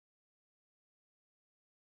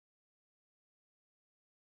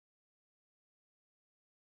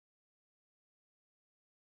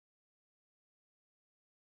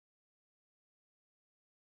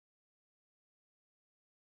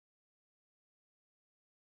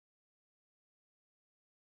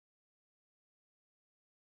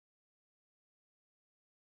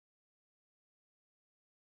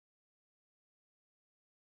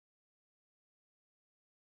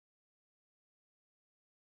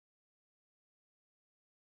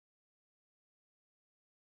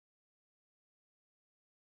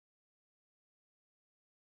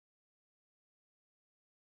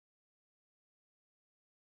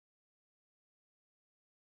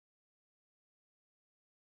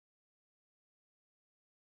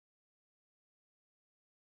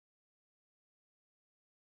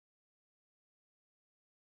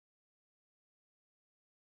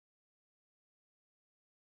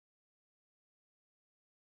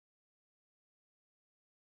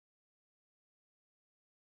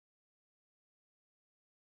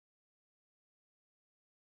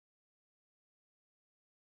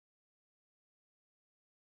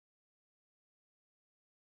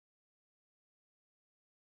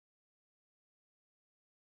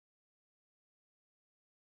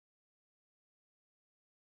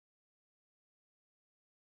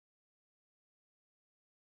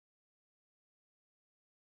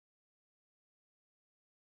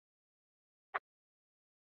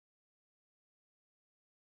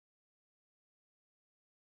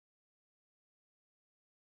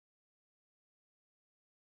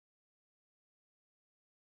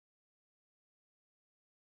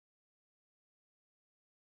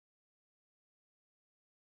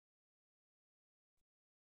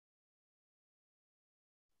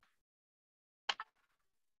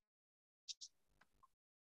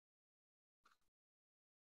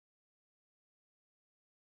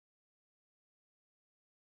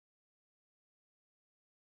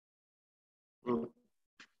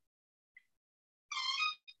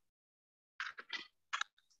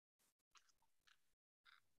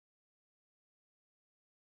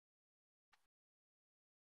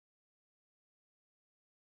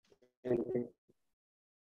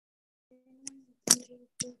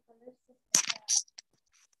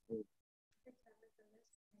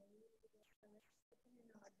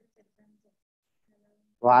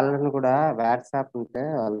వాళ్ళని కూడా వాట్సాప్ ఉంటే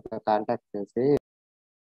వాళ్ళతో కాంటాక్ట్ చేసి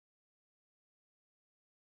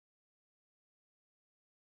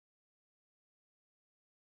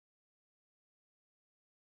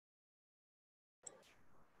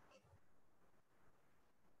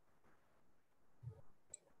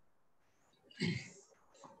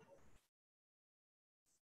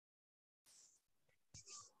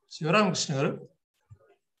Shivaram Krishna.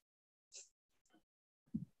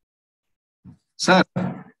 Sir.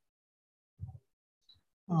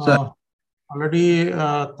 Sir. Already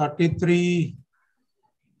 33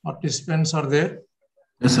 participants are there.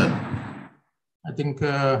 Yes, sir. I think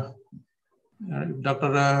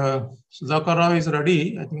Dr. Sudhakar Rao is ready.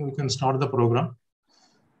 I think we can start the program.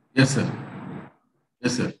 Yes, sir.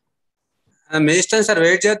 Yes, sir. Minister, sir,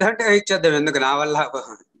 wait చేద్దామంటే wait చేద్దాం ఎందుకు నా వల్ల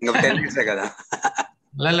ఇంకా 10 minutes కదా.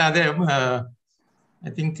 అదే I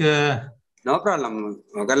think no problem.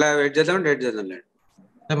 ఒకవేళ wait చేద్దాం.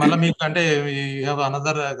 మళ్ళీ మీకు అంటే యూ హావ్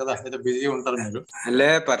అనదర్ కదా, ఏదో బిజీ ఉంటారు మీరు.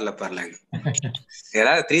 పర్లే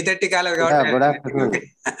ఎలా 3:30 కాలేదు కాబట్టి. Good afternoon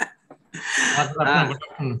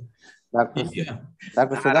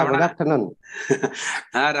doctor Sudha. Good afternoon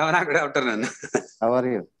Ramana. Good afternoon. How are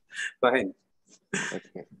you? Fine.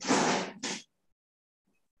 Okay.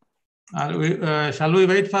 Shall we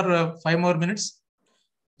wait for 5 more minutes?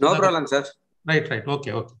 No problem, sir. Right.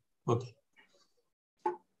 Okay.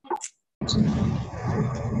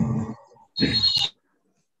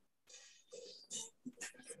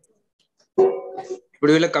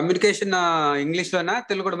 ఇప్పుడు వీళ్ళ కమ్యూనికేషన్ ఇంగ్లీష్ లోనా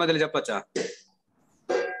తెలుగు కూడా మొదలు చెప్పొచ్చా?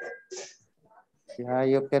 Yeah,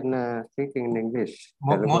 you can speak in English.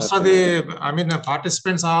 Most of the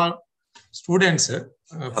participants are students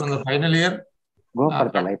from the final year. Go for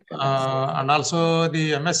the light color. And also the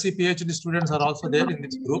MSc PhD students are also there in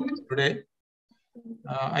this group today.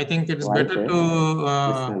 I think it is better to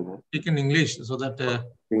speak in English so that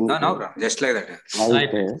no, just like that.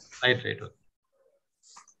 Right.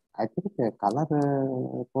 I think color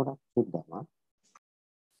కూడా చూద్దామా?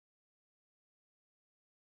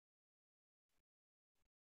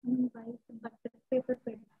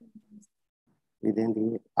 ఇదేంటి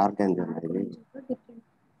organza ఇది?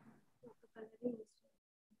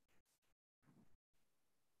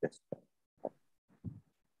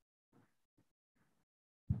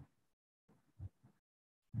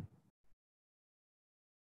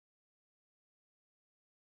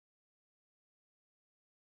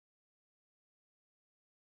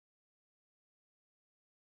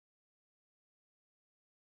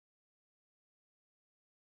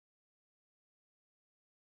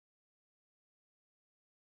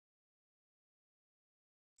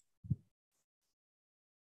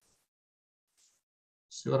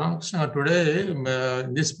 Shivaram Krishna, today in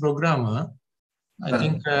this program, I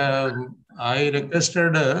think I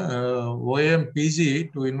requested OM PG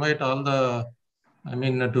to invite all the,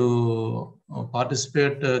 to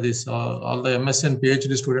participate all the MS and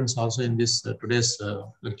PhD students also in this today's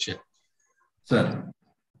lecture. Sir,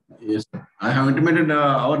 yes, sir. I have intimated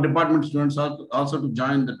our department students also to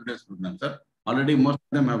join the today's program, sir. Already most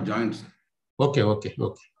of them have joined, sir. Okay.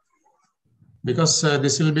 Because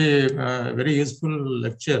this will be a very useful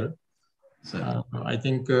lecture. Sir. I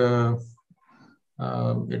think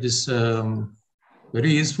it is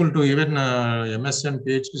very useful to even MS and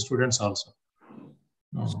PhD students also.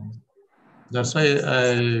 That's why I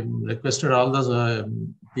requested all the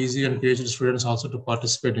PG and PhD students also to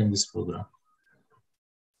participate in this program.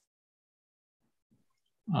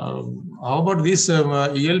 How about these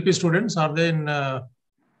ELP students? Are they in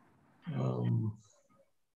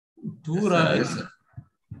tour? Yes, sir.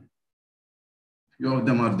 Few of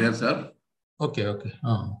them are there, sir. Okay.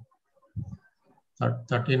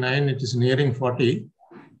 39, it is nearing 40.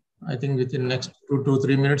 I think within next 2 to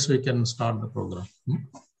 3 minutes, we can start the program.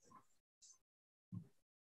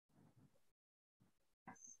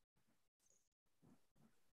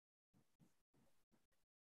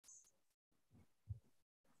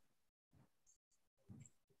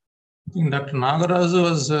 I think Dr. Nagaraj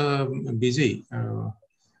was busy.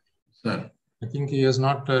 Sir. I think he has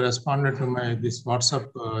not responded to this WhatsApp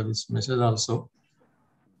this message also.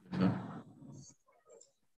 Sir.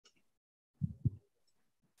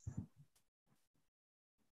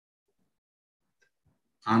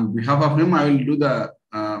 On behalf of him, I will do the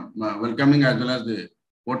welcoming as well as the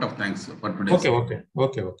vote of thanks for today.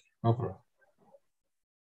 Okay. No problem.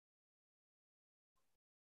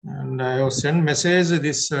 And I have sent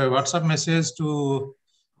this WhatsApp message to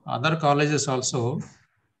other colleges also.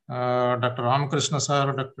 Dr. Ramakrishna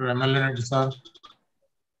sir, Dr. ML sir.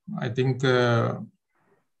 I think they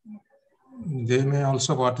may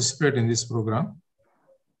also participate in this program.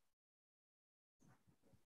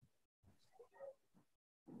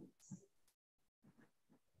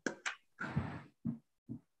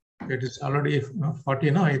 It is already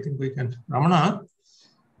 40 now. I think we can. Ramana.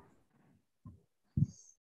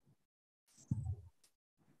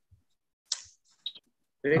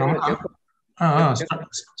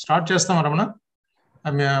 Start chestam Ramana.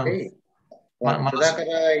 I mean,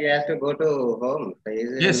 Sudhakar, he has to go to home.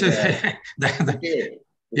 Yes.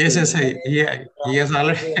 Yes. He has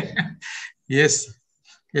already. Yes.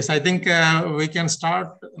 I think we can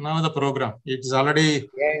start now the program. It is already.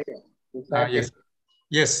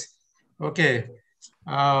 Yes. Okay.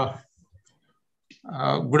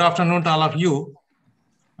 Good afternoon to all of you.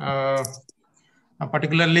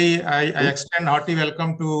 Particularly, I extend hearty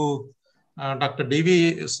welcome to Dr.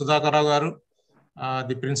 D.V. Sudhakar Rao garu,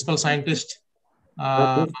 the principal scientist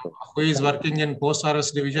who is working in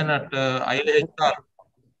post-harvest division at IIHR,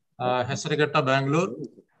 Hesarighatta, Bengaluru.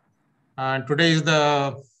 And today is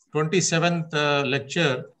the 27th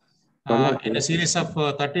lecture in a series of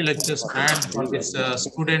 30 lectures planned for this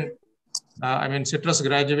student, citrus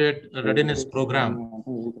graduate readiness program.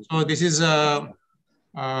 So this is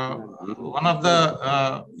one of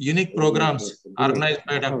the unique programs organized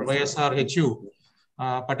by Dr. IIHR,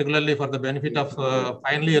 particularly for the benefit of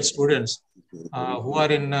final year students who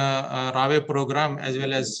are in Rao program as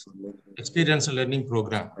well as experience learning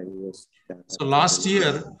program. So last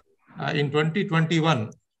year, in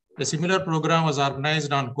 2021, a similar program was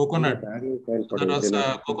organized on coconut. So that was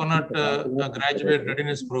coconut graduate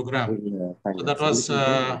readiness program. So that was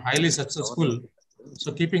highly successful.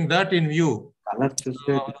 So keeping that in view,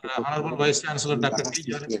 Honorable Vice Chancellor Dr. T.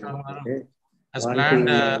 Janaki Ram has planned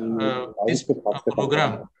this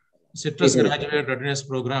program, Citrus Graduate Readiness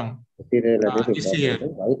Program, this year,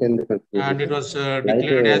 and it was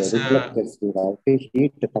declared as.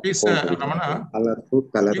 Please,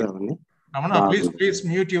 Ramana, please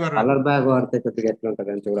mute your. Color bag or the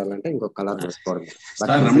color.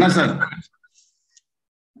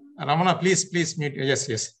 Ramana, please mute.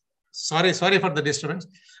 Yes. Sorry for the disturbance.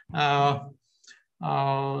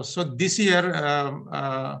 So this year,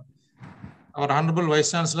 our Honorable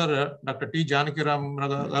Vice Chancellor Dr. T. Janaki Ram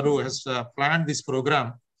has planned this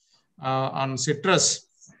program on citrus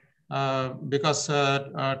because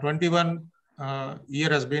 21 year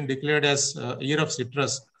has been declared as Year of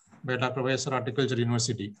Citrus by Dr. IIHR Horticulture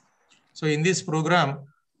University. So in this program,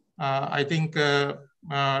 I think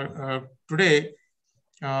today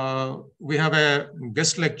we have a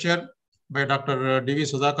guest lecture by Dr. D.V.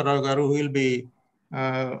 Sudhakar Rao garu, who will be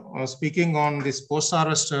speaking on this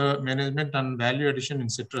post-harvest management and value addition in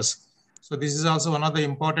citrus. So this is also one of the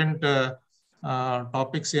important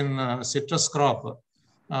topics in citrus crop.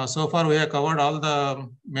 So far, we have covered all the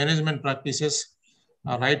management practices,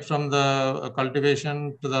 right from the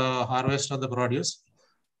cultivation to the harvest of the produce.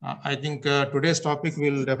 I think today's topic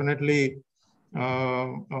will definitely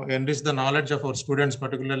enrich the knowledge of our students,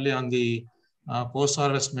 particularly on the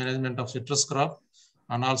post-harvest management of citrus crop,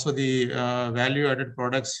 and also the value-added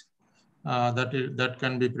products that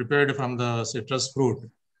can be prepared from the citrus fruit.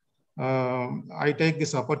 I take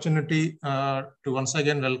this opportunity to once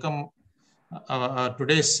again welcome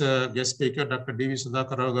today's guest speaker, Dr. D.V.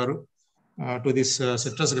 Sudhakar Rao garu, to this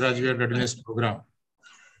Citrus Graduate Readiness Program.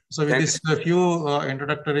 So with these few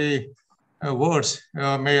introductory words,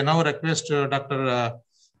 may I now request Dr.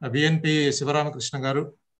 VNP Sivaramakrishna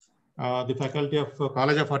garu, the faculty of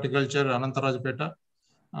College of Horticulture, Anantarajpeta,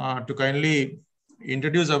 to kindly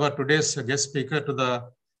introduce our today's guest speaker to the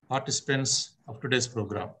participants of today's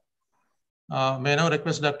program. May I now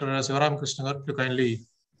request Dr. Sivaramakrishna garu to kindly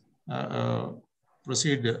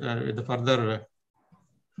proceed with the further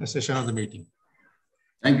session of the meeting.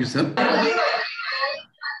 Thank you, sir.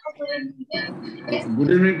 Good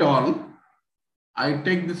evening to all. I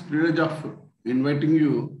take this privilege of inviting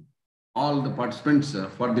you, all the participants,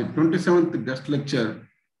 for the 27th guest lecture,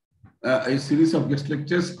 a series of guest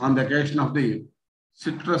lectures on the occasion of the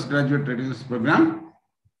Citrus Graduate Readiness Program.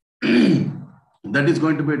 That is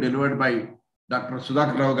going to be delivered by Dr.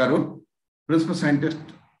 Sudhakar Rao garu, Principal Scientist,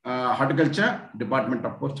 Horticulture, Department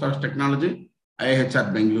of Post-Harvest Technology,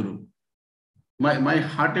 IIHR, Bengaluru. My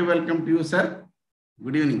hearty welcome to you, sir.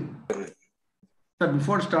 Good evening. Sir,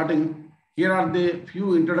 before starting, here are the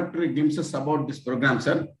few introductory glimpses about this program,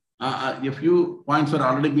 sir. A few points were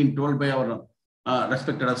already been told by our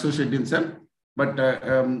respected associate dean, sir. But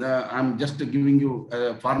I'm just giving you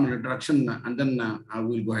a formal introduction, and then I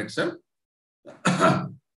will go ahead, sir.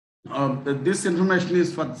 This information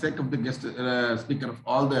is for the sake of the guest speaker of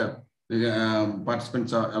all the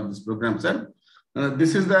participants of this program, sir.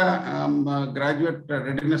 This is the graduate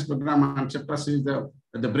readiness program, and CEPRAS is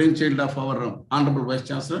the brainchild of our Honorable Vice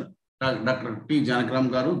Chancellor, Dr. T. Janagram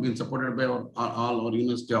Garu, being supported by all our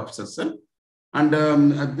university officers, sir. And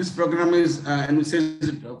this program is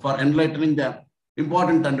envisaged for enlightening the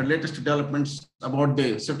important and latest developments about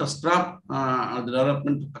the CEPRAS the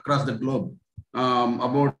development across the globe,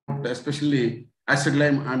 about especially acid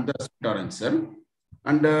Lyme and the tolerance, sir.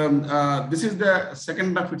 And this is the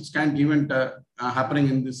second of its kind event happening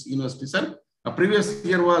in this university, sir. A previous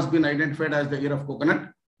year was been identified as the year of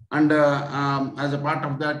coconut, and as a part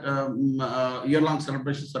of that, year-long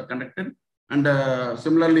celebrations are conducted. And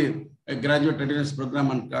similarly, a graduate readiness program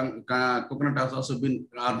on coconut has also been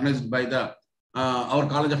organized by the our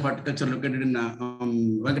College of Horticulture located in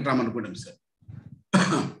Venkatramanapuram, sir.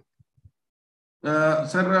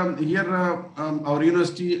 Sir, here our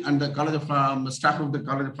university and the College of staff of the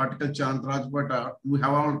College of Horticulture and Rajput, we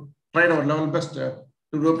have all tried our level best to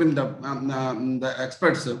rope in the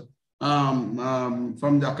experts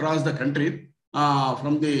from across the country,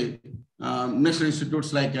 from the national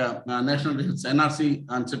institutes like National NRC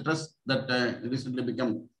and CEPRAS that recently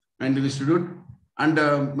become an institute, and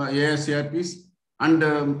AICRPs, and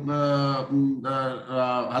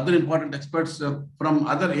other important experts from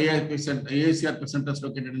other AICRP centers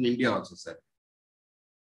located in India also, sir.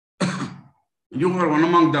 You are one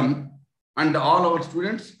among them, and all our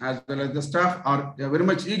students as well as the staff are very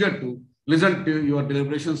much eager to listen to your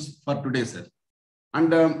deliberations for today, sir.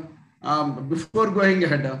 And before going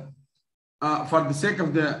ahead, for the sake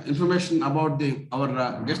of the information about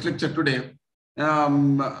our guest lecture today,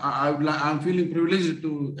 I'm feeling privileged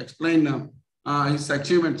to explain his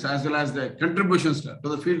achievements as well as the contributions to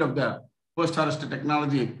the field of the post-harvest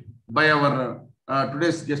technology by our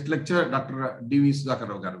today's guest lecturer, Dr. D.V. Sudhakar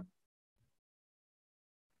Rao garu.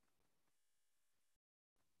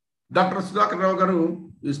 Dr. Sudhakar Rao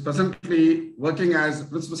garu is presently working as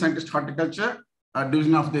Principal Scientist Horticulture,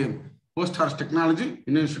 Division of the Post-Harvest Technology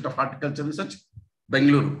in the Institute of Horticulture Research,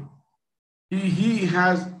 Bengaluru. He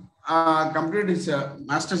has completed his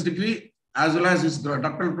master's degree as well as his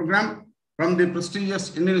doctoral program from the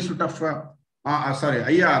prestigious Indian Institute of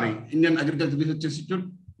IIHR, Indian Agricultural Research Institute,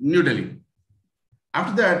 New Delhi.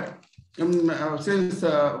 After that, since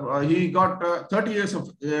he got 30 years of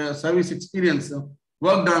service experience,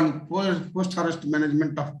 worked on post-harvest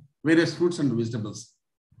management of various fruits and vegetables.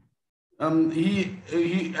 He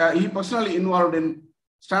personally involved in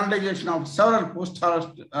standardization of several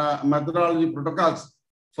post-harvest methodology protocols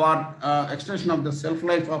for extension of the shelf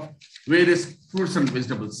life of various fruits and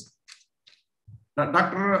vegetables.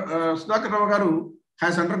 Dr. Sudhakar Rao garu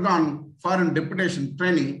has undergone foreign deputation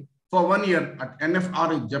training for 1 year at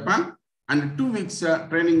NFR in Japan and 2 weeks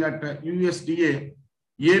training at USDA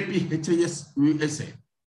APHIS USA.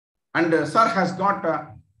 And sir has got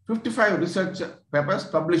 55 research papers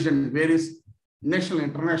published in various national and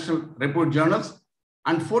international report journals,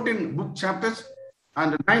 and 14 book chapters,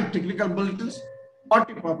 and 9 technical bulletins,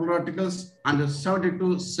 40 popular articles, and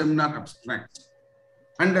 72 seminar abstracts.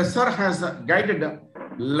 And sir has guided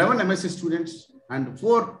 11 MSc students and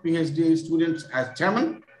 4 PhD students as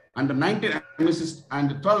chairman, and 19 MSc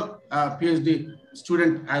and 12 PhD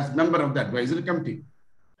students as member of the advisory committee.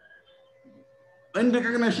 In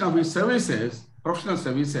recognition of his services, professional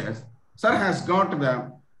services, sir has got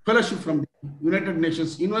the fellowship from the United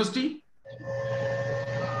Nations University,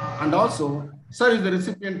 and also sir is the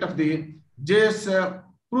recipient of the J.S.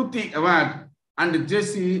 Pruthi Award and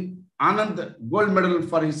J.C. Anand Gold Medal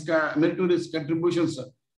for his meritorious contributions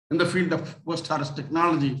in the field of post-harvest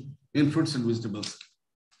technology in fruits and vegetables.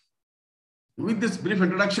 With this brief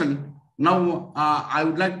introduction, now I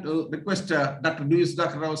would like to request Dr. D.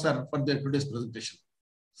 Sudhakar Rao sir for today's presentation.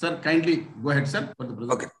 Sir, kindly go ahead, sir, for the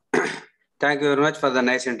presentation. Okay. Thank you very much for the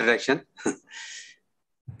nice introduction.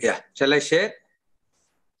 Yeah, shall I share?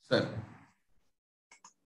 Sir.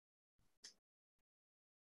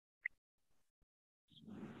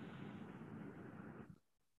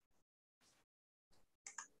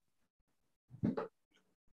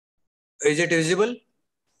 Is it visible?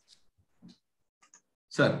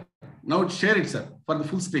 Sir, now share it, sir, for the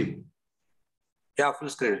full screen. Yeah, full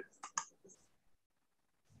screen.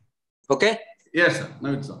 Okay? Yes, sir.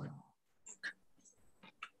 Now it's all right.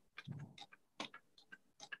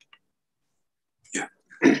 Yeah.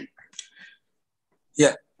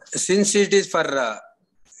 Yeah. Since it is for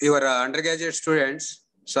your undergraduate students,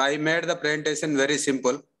 so I made the presentation very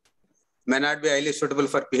simple. May not be highly suitable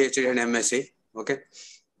for PhD and MSc. Okay.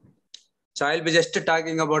 So I'll be just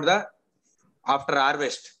talking about the after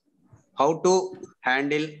harvest. how to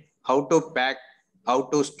handle, how to pack, how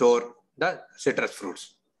to store the citrus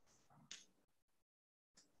fruits.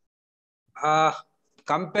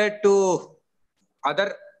 Compared to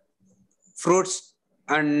other fruits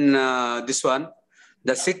and this one,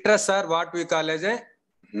 the citrus are what we call as a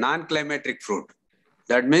non-climatic fruit.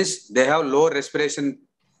 That means they have low respiration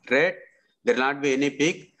rate, there will not be any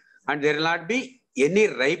peak, and there will not be any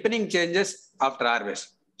ripening changes after harvest.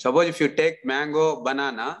 Suppose if you take mango,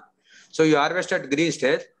 banana, so you harvest at green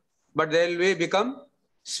stage, but they will become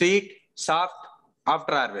sweet, soft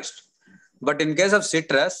after harvest. But in case of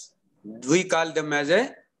citrus, we call them as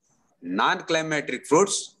a non-climatic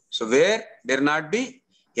fruits. So where there will not be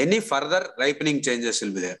any further ripening changes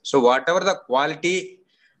will be there. So whatever the quality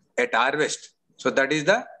at harvest, so that is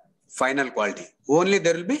the final quality. Only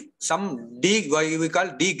there will be some we call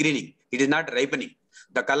degreening. It is not ripening.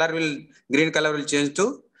 The color will, green color will change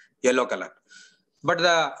to yellow color.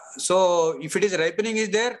 But so if it is ripening is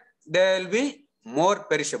there, they will be more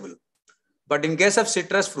perishable. But in case of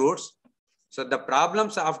citrus fruits, so the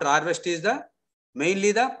problems after harvest is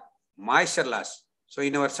mainly the moisture loss. So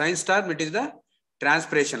in our science term, it is the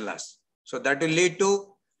transpiration loss. So that will lead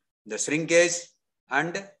to the shrinkage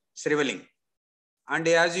and shriveling. And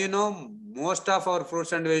as you know, most of our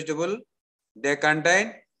fruits and vegetables, they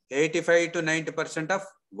contain 85 to 90% of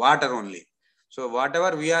water only. So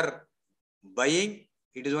whatever we are buying,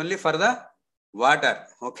 it is only for the water.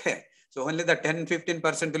 Okay. So only the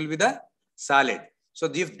 10-15% will be the solid. So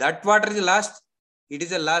if that water is lost, it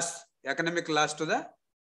is a loss, economic loss to the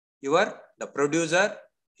producer,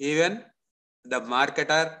 even the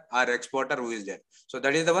marketer or exporter who is there. So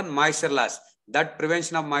that is the one moisture loss. That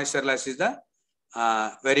prevention of moisture loss is the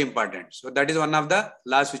very important. So that is one of the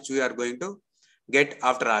loss which we are going to get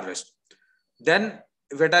after harvest. Then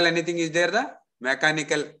if at all anything is there, the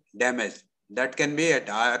mechanical damage that can be at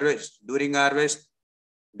harvest, during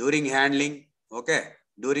handling, okay,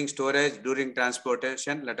 during storage, during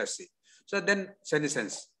transportation, let us see. So then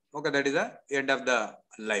senescence, okay, that is the end of the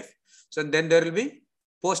life. So then there will be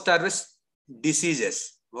post-harvest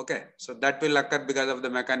diseases, okay. So that will occur because of the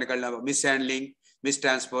mechanical mishandling,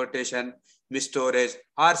 mistransportation, misstorage,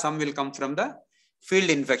 or some will come from the field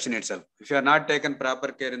infection itself. If you are not taken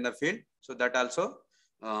proper care in the field, so that also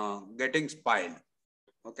getting spoiled,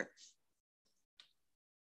 okay.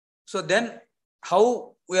 So then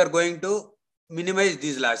how we are going to minimize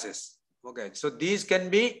these losses? Okay, so these can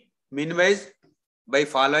be minimized by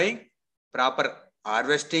following proper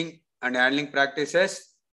harvesting and handling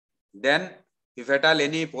practices. Then if at all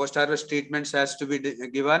any post-harvest treatments has to be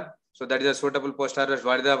given, so that is a suitable post-harvest.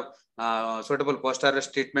 What is the suitable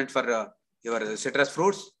post-harvest treatment for your citrus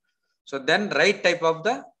fruits? So then right type of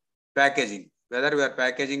the packaging, whether we are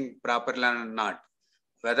packaging properly or not,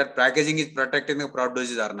 whether packaging is protecting the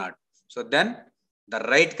produce or not. So then the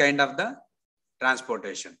right kind of the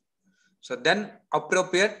transportation. So then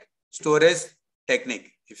appropriate storage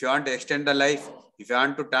technique. If you want to extend the life, if you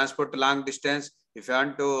want to transport long distance, if you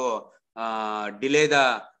want to delay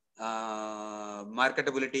the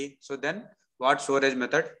marketability, so then what storage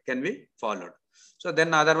method can be followed. So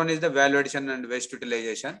then other one is the value addition and waste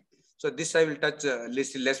utilization. So this I will touch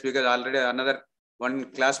less because already another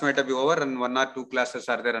one class might be over and 1 or 2 classes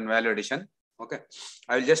are there on value addition. Okay,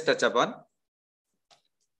 I will just touch upon.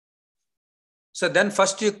 So then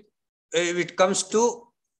first it comes to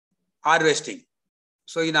harvesting.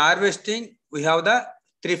 So in harvesting, we have the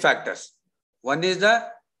 3 factors. One is the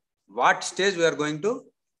what stage we are going to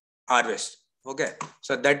harvest. Okay,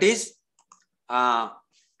 so that is that's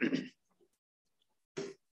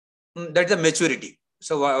the maturity.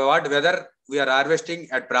 So whether we are harvesting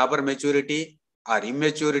at proper maturity or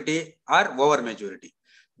immaturity or over maturity.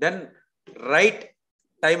 Then right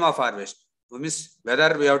time of harvest, means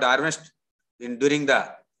whether we have to harvest during the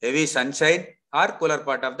heavy sunshine or cooler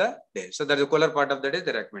part of the day. So that is the cooler part of the day is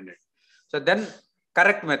recommended. So then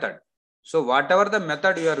correct method. So whatever the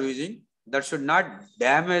method you are using, that should not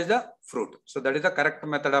damage the fruit. So that is the correct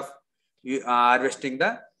method of harvesting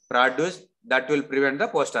the produce that will prevent the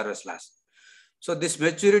post-harvest loss. So this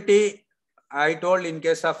maturity, I told in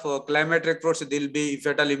case of climatic fruits, there will be, if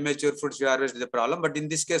at all immature fruits you harvest is a problem, but in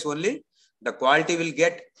this case only the quality will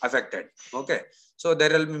get affected. Okay. So there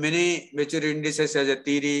will be many maturity indices as a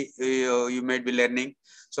theory you might be learning.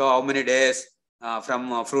 So how many days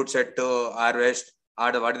from fruit set to harvest,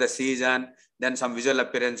 or what is the season, then some visual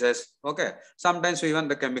appearances. Okay. Sometimes even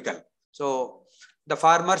the chemical. So the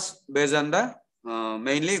farmers based on the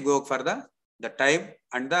mainly go for the time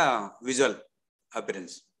and the visual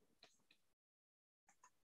appearance.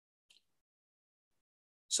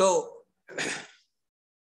 So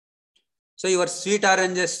your sweet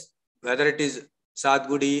oranges whether it is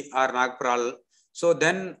Sadgudi or Nagpral. So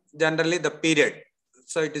then generally the period.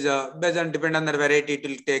 So it is based on depend on the variety. It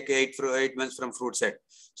will take 8 months from fruit set.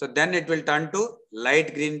 So then it will turn to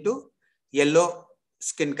light green to yellow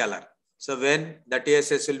skin color. So when the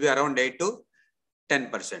TSS will be around 8 to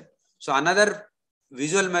 10%. So another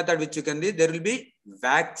visual method which you can do, there will be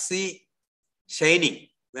waxy shining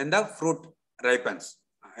when the fruit ripens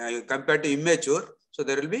compared to immature. So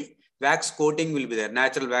there will be wax coating will be there,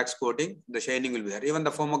 natural wax coating, the shining will be there. Even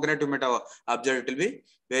the pomegranate you might have observed, it will be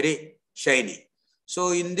very shiny.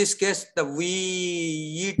 So in this case, we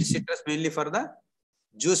eat citrus mainly for the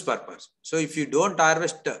juice purpose. So if you don't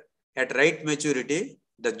harvest at right maturity,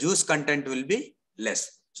 the juice content will be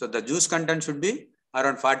less. So the juice content should be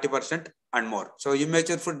around 40% and more. So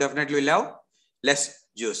immature fruit definitely will have less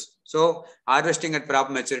juice. So harvesting at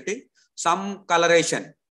proper maturity, some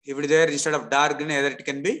coloration, if it is there instead of dark green, either it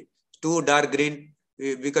can be too dark green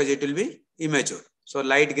because it will be immature. So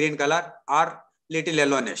light green color or little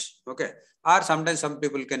yellowish. Okay. Or sometimes some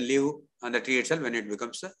people can leave on the tree itself when it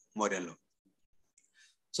becomes more yellow.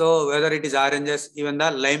 So whether it is oranges, even the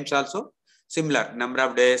limes also similar number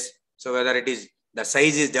of days. So whether it is the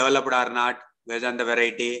size is developed or not, based on the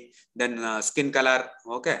variety, then skin color.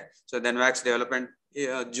 Okay. So then wax development,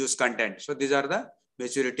 juice content. So these are the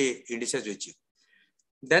maturity indices which you.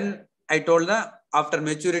 Then I told the after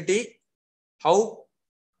maturity, how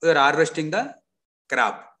we are harvesting the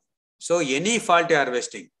crop. So any faulty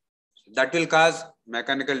harvesting, that will cause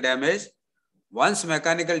mechanical damage. Once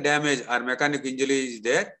mechanical damage or mechanical injury is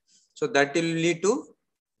there, so that will lead to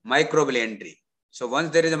microbial entry. So once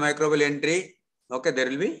there is a microbial entry, okay, there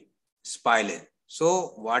will be spoilage. So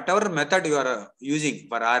whatever method you are using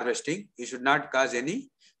for harvesting, you should not cause any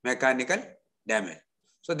mechanical damage.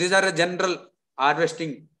 So these are a general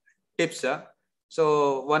harvesting tips.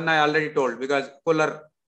 So one I already told, because cooler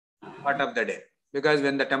part of the day, because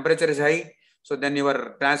when the temperature is high, so then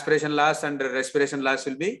your transpiration loss and respiration loss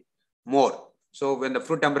will be more. So when the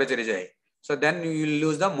fruit temperature is high, so then you will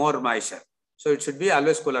lose the more moisture. So it should be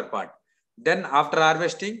always cooler part. Then after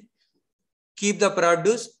harvesting, keep the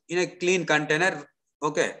produce in a clean container.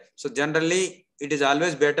 Okay. So generally it is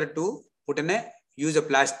always better to put in use a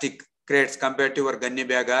plastic crates compared to your gunny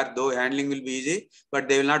bag, or though handling will be easy, but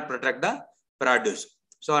they will not protect the produce.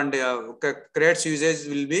 So and crates usage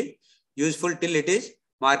will be useful till it is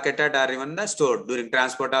marketed or even the stored. During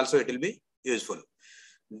transport also it will be useful.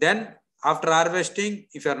 Then after harvesting,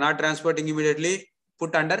 if you are not transporting immediately,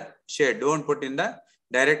 put under shade. Don't put in the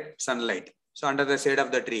direct sunlight. So under the shade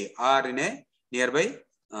of the tree or in a nearby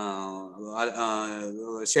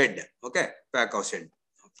shade. Okay, pack of shade.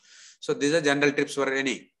 So these are general tips for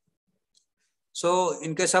any. So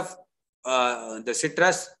in case of the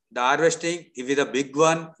citrus, the harvesting, if it is a big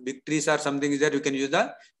one, big trees or something is there, you can use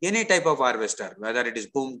the any type of harvester, whether it is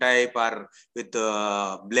boom type or with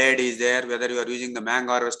blade is there, whether you are using the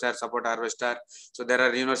mango harvester, support harvester. So there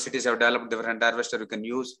are universities have developed different harvester you can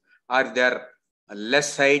use, or there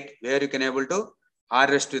less height where you can able to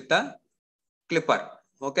harvest with the clipper.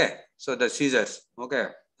 Okay. So the scissors, okay,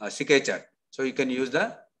 cicature. So you can use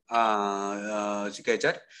the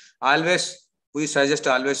cicature. Always, we suggest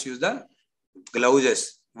to always use the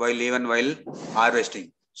gloves while harvesting.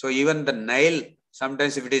 So even the nail,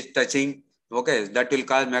 sometimes if it is touching, okay, that will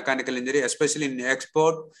cause mechanical injury, especially in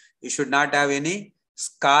export. You should not have any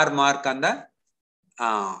scar mark on the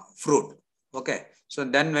fruit. Okay. So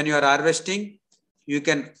then when you are harvesting, you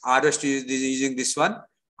can harvest using this one,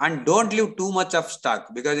 and don't leave too much of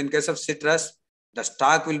stock, because in case of citrus, the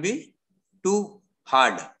stock will be too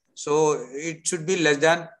hard. So it should be less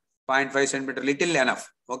than 0.5 centimeter, little enough.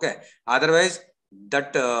 Okay. Otherwise,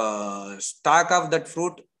 that stock of that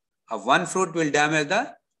fruit, one fruit will damage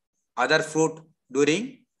the other fruit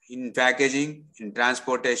during in packaging, in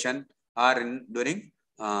transportation, or during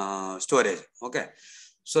storage. Okay.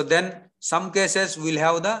 So then some cases will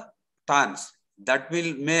have the thorns that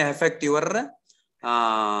may affect your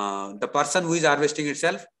the person who is harvesting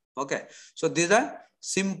itself. Okay. So these are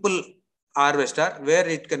simple harvester where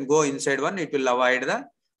it can go inside one, it will avoid the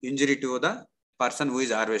injury to the person who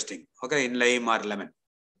is harvesting. Okay, in lime or lemon.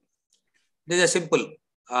 This is a simple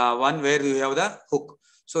one where you have the hook.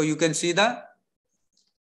 So you can see it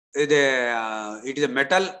is a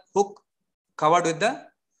metal hook covered with the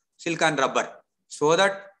silicon rubber, so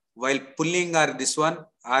that while pulling or this one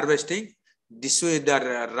harvesting, this way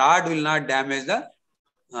the rod will not damage the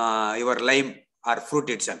your lime or fruit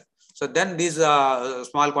itself. So then these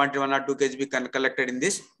small quantity 1 or 2 kg can collected in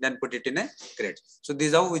this, then put it in a crate. So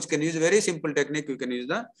these are which can use very simple technique. You can use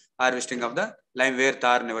the harvesting of the lime where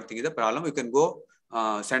tar and everything is the problem. You can go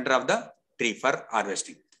center of the tree for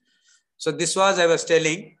harvesting. So this was I was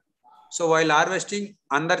telling. So while harvesting,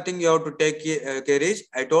 another thing you have to take care is,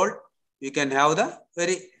 I told you can have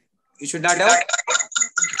you should not have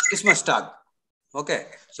this much stock. Okay.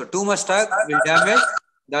 So too much stock will damage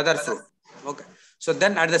the other fruit. Okay. So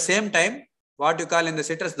then at the same time, what you call in the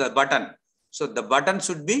citrus, the button. So the button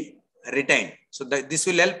should be retained. So this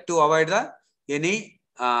will help to avoid any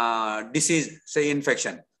disease, say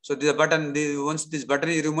infection. So the button, once this button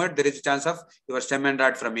is removed, there is a chance of your stem and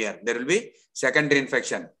rot from here. There will be secondary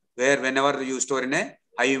infection, where whenever you store in a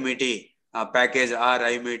high humidity package or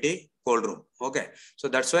high humidity cold room. Okay. So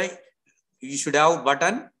that's why you should have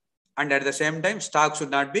button, and at the same time, stock should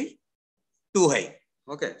not be too high.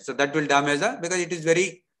 Okay. So that will damage because it is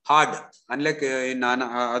very hard. Unlike in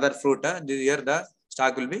other fruit, here the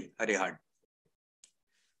stock will be very hard.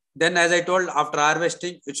 Then as I told, after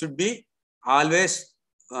harvesting, it should be always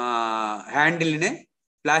handled in a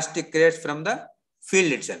plastic crates from the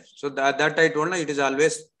field itself. So that I told, it is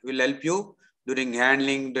always will help you during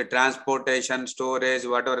handling, the transportation, storage,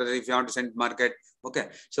 whatever, if you want to send market. Okay.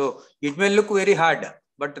 So it may look very hard,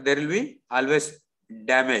 but there will be always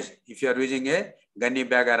damage if you are using a gunny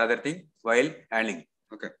bag or other thing while handling.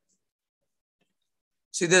 Okay.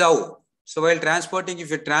 See this how. So while transporting, if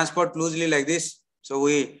you transport loosely like this, so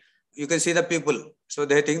you can see the people. So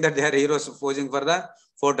they think that they are heroes posing for the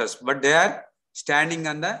photos, but they are standing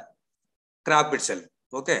on the crop itself.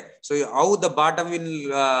 Okay. So how the bottom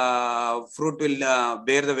will fruit will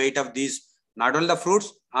bear the weight of these, not only the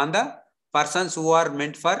fruits, on the persons who are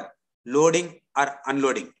meant for loading or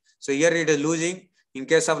unloading. So here it is losing. In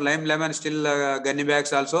case of lime, lemon, still gunny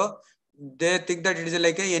bags also, they think that it is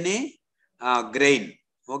like any grain.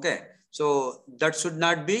 Okay. So that should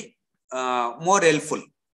not be more helpful.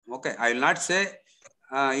 Okay. I will not say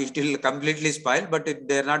it will completely spoil, but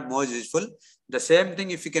they are not more useful. The same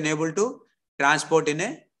thing, if you can able to transport in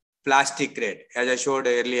a plastic crate, as I showed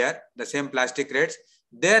earlier, the same plastic crates,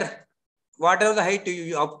 there, whatever the height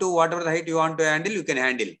up to whatever the height you want to handle, you can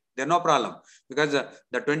handle. There no problem, because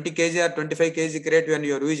the 20 kg or 25 kg crate when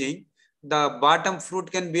you are using, the bottom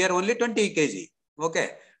fruit can bear only 20 kg. Okay.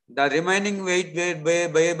 The remaining weight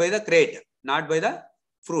by the crate, not by the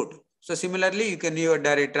fruit. So similarly, you can use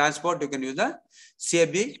direct transport, you can use the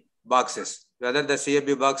CFB boxes, whether the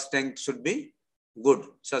CFB box strength should be good.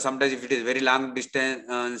 So sometimes if it is very long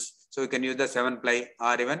distance, so you can use the 7-ply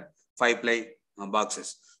or even 5-ply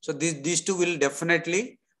boxes. So these two will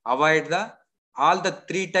definitely avoid all the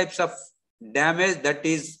 3 types of damage that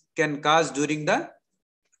can cause during the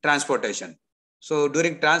transportation. So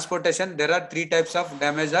during transportation, there are 3 types of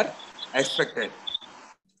damage are expected.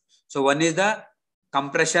 So one is the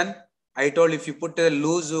compression. I told if you put a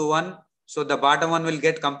loose one, so the bottom one will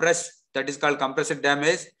get compressed. That is called compressive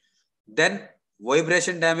damage. Then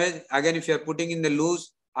vibration damage. Again, if you are putting in the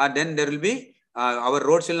loose, then there will be, our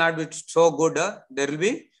roads will not be so good. There will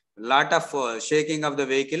be a lot of shaking of the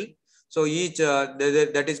vehicle. So each,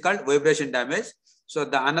 that is called vibration damage. So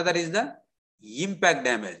the another is the impact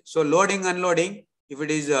damage. So loading, unloading, if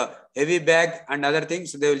it is a heavy bag and other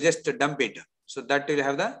things, they will just dump it. So that will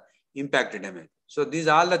have the impact damage. So these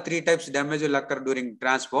all the 3 types of damage will occur during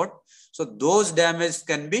transport. So those damage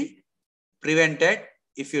can be prevented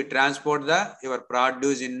if you transport your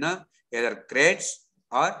produce in either crates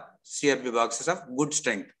or CFB boxes of good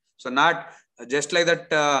strength. So not just like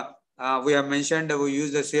that we have mentioned, we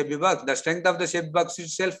use the CFB box. The strength of the CFB box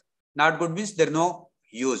itself not good means there is no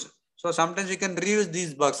use. So sometimes we can reuse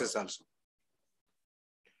these boxes also.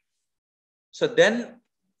 So then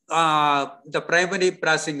the primary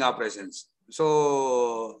processing operations.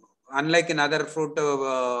 So unlike in other fruit,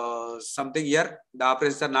 something here, the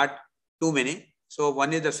operations are not too many. So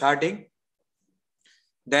one is the sorting,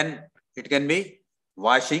 then it can be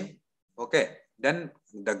washing, okay, then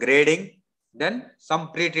the grading, then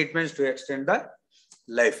some pre-treatments to extend the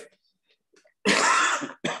life.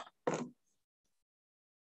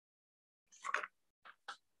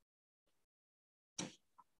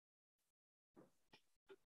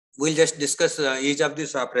 We'll just discuss each of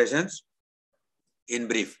these operations in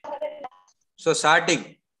brief. So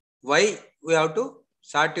sorting, why we have to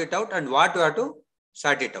sort it out and what we have to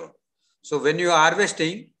sort it out. So when you are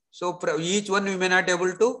harvesting, so each one we may not be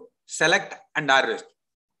able to select and harvest.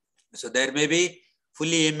 So there may be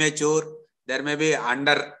fully immature, there may be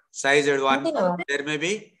undersized one, there may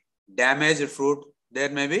be damaged fruit, there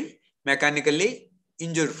may be mechanically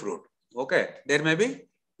injured fruit, okay, there may be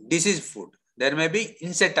diseased fruit, there may be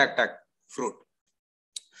insect attack fruit.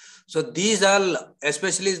 So these all,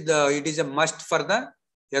 especially it is a must for the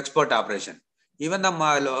export operation. Even the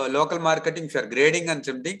local marketing, if you are grading and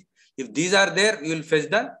something, If these are there, you will fetch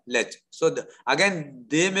the less. So again,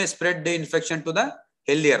 they may spread the infection to the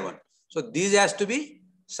healthier one. So these has to be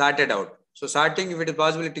sorted out. So sorting, if it is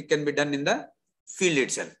possible, it can be done in the field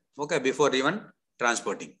itself. Okay, before even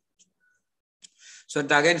transporting. So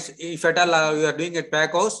again, if at all you are doing at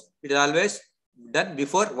pack house, it is always done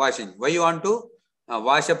before washing. Why you want to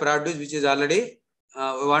wash a produce which is already,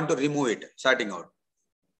 we want to remove it, sorting out.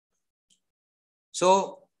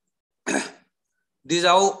 So this is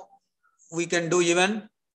how we can do even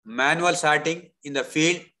manual sorting in the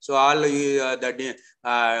field. So all the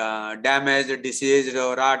damage, disease,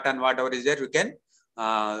 rot and whatever is there, we can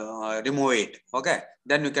remove it. Okay,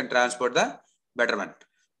 then we can transport the better one.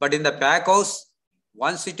 But in the pack house,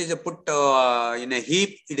 once it is put in a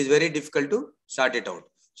heap, it is very difficult to sort it out.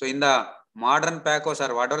 So in the modern pack house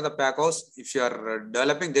or whatever the pack house, if you are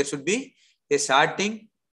developing, there should be a sorting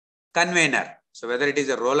conveyor. So whether it is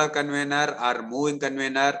a roller conveyor or moving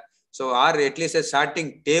conveyor, so or at least a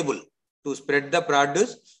sorting table to spread the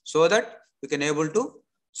produce so that we can able to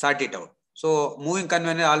sort it out. So moving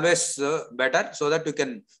conveyor always better, so that you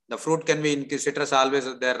can, the fruit can be in citrus always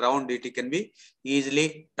there round it, can be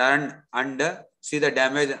easily turned and see the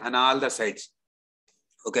damage on all the sides.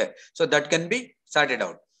 Okay, so that can be sorted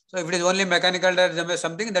out. So if it is only mechanical damage,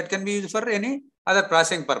 something that can be used for any other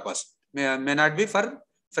processing purpose, may not be for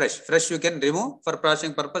fresh. Fresh you can remove, for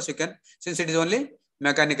processing purpose you can, since it is only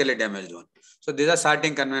mechanically damaged one. So these are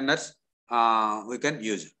sorting conveyors we can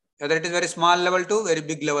use. Whether it is very small level to very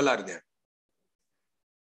big level are there.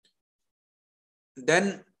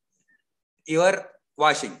 Then your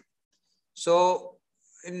washing. So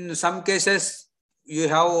in some cases you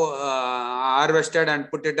have harvested and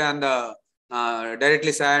put it on the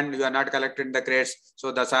directly sand, you are not collected the crates,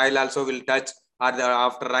 so the soil also will touch, or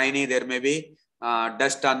after rainy there may be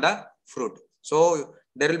dust on the fruit. So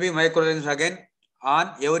there will be microorganisms again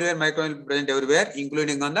on everywhere, microorganisms present everywhere,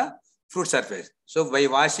 including on the fruit surface. So by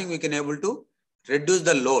washing we can able to reduce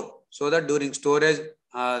the load, so that during storage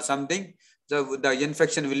something, the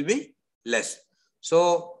infection will be less.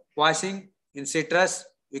 So washing in citrus,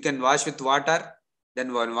 we can wash with water.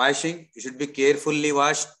 Then when washing, it should be carefully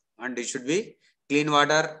washed and it should be clean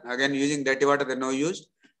water. Again, using dirty water, there no use.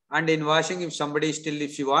 And in washing, if somebody still,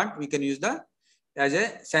 if you want, we can use the as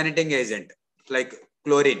a saniting agent like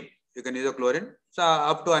chlorine. You can use a chlorine. So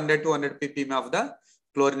up to 100 to 100 ppm of the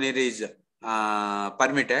chlorine is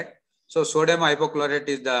permitted. So sodium hypochlorite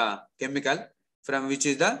is the chemical from which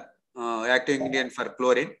is the active ingredient for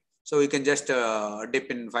chlorine. So we can just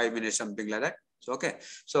dip in 5 minutes, something like that. So okay,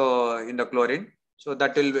 so in the chlorine, so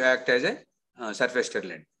that will act as a surface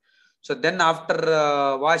sterilant. So then after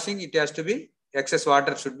washing, it has to be, excess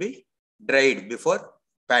water should be dried before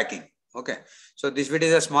packing. Okay, so this bit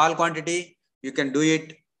is a small quantity. You can do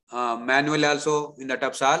it manually also in the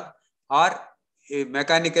tubsol, or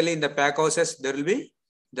mechanically in the pack houses. There will be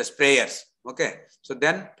the sprayers. Okay, so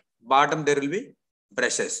then bottom there will be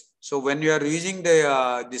brushes. So when you are using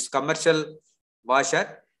the this commercial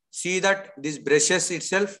washer, see that these brushes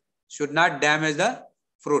itself should not damage the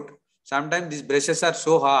fruit. Sometimes these brushes are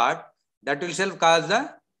so hard that will self cause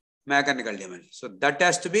the mechanical damage. So that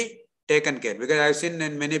has to be taken care, because I have seen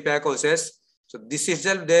in many pack houses. So this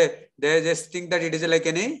itself, they just think that it is like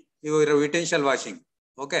any your utensil washing.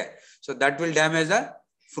 Okay, so that will damage the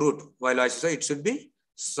fruit while washing. So it should be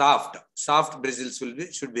soft bristles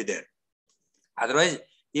should be there. Otherwise,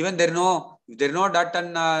 even there no that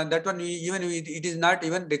and that one, even it is not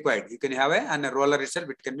even required. You can have a roller itself,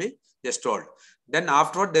 it can be just rolled. Then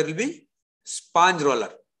afterward there will be sponge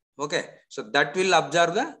roller. Okay, so that will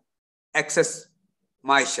absorb the excess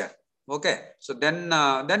moisture. Okay, so then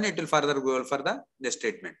it will further go for this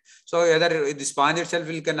treatment. So either the sponge itself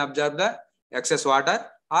can absorb the excess water,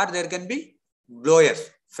 or there can be blowers,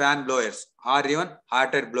 fan blowers, or even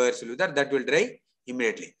hot air blowers that will dry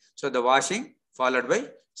immediately. So the washing followed by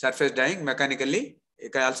surface drying mechanically,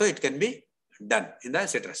 it can be done in the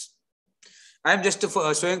citrus. I am just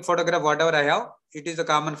showing photograph whatever I have. It is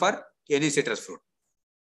common for any citrus fruit.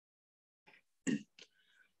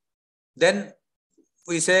 Then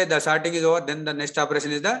we say the sorting is over. Then the next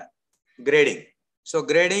operation is the grading. So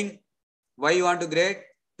grading, why you want to grade?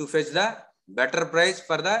 To fetch the better price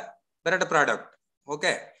for the better product.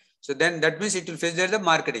 Okay. So then that means it will fetch the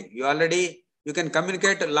marketing. You can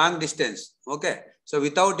communicate long distance. Okay. So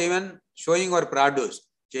without even showing your produce.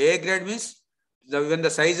 So A grade means when the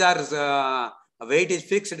size or weight is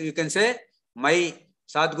fixed, you can say my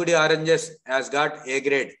Satgudi oranges has got A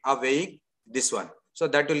grade of weighing this one. So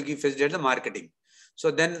that will give fetch the marketing.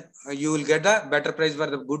 So then you will get the better price for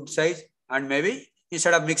the good size, and maybe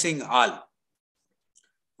instead of mixing all.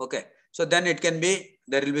 Okay. So then it can be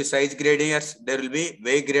there will be size graders, there will be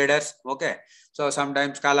weight graders. Okay. So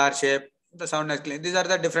sometimes color, shape, the soundness, these are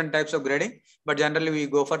the different types of grading, but generally we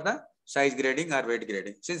go for the size grading or weight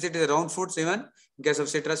grading. Since it is round fruits, even in case of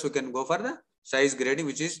citrus, we can go for the size grading,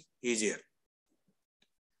 which is easier.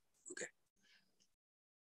 Okay.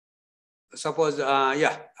 Suppose,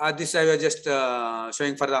 this I was just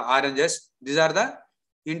showing for the oranges. These are the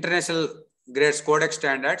international grades, codex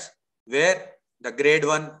standards, where the grade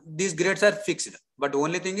 1, these grades are fixed, but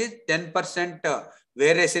only thing is 10%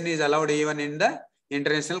 variation is allowed even in the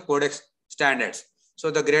international codex standards. So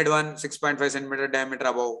the grade 1, 6.5 centimeter diameter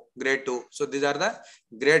above, grade 2. So these are the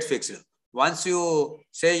grades fixed. Once you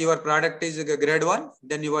say your product is grade 1,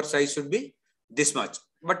 then your size should be this much.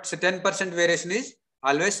 But 10% variation is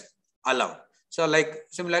always allowed. So like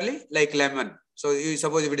similarly, like lemon. So you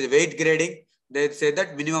suppose if it is weight grading, they say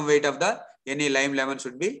that minimum weight of the any lime lemon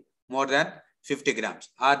should be more than 50 grams,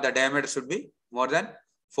 or the diameter should be more than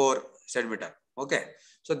 4 centimeter. Okay.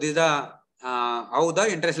 So these are how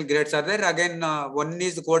the international grades are there. Again, one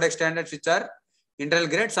is the codex standards, which are internal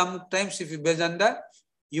grades. Sometimes if you based on the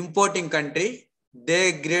importing country,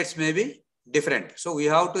 their grades may be different. So we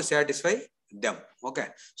have to satisfy them. Okay.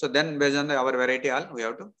 So then based on our variety, all we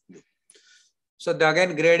have to do. So the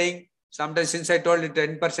again grading, sometimes since I told you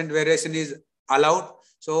 10% variation is allowed.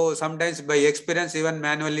 So sometimes by experience, even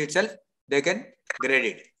manually itself, they can grade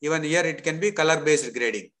it. Even here it can be color based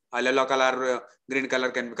grading. A yellow color, green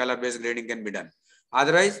color can be color based grading can be done.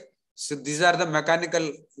 Otherwise, so these are the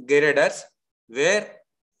mechanical graders where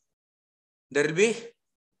there will be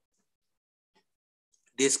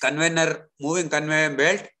this conveyor, moving conveyor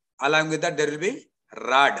belt. Along with that, there will be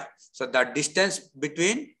rod. So the distance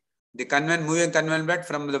between the conveyor, moving conveyor belt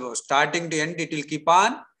from the starting to end, it will keep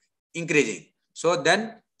on increasing. So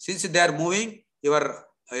then, since they are moving, your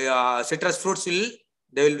citrus fruits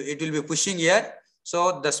it will be pushing here.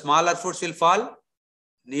 So the smaller fruits will fall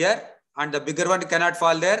near, and the bigger one cannot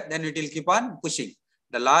fall there. Then it will keep on pushing.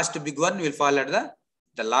 The last big one will fall at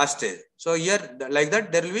the last stage. So here, like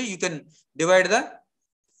that, there will be, you can divide the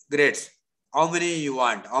grades. How many you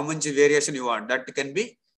want, how much variation you want, that can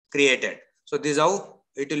be created. So this is how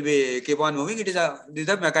it will be keep on moving. These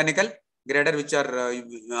are mechanical grader which are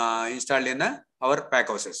installed in our pack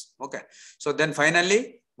houses. Okay. So then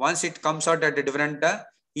finally, once it comes out at a different,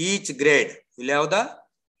 each grade will have the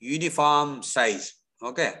uniform size.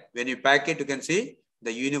 Okay. When you pack it, you can see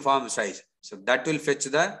the uniform size. So that will fetch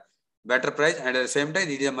the better price, and at the same time,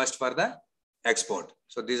 it is a must for the export.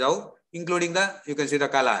 So this is how, including you can see the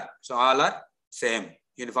color. So all are same,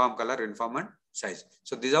 uniform color, uniform and size.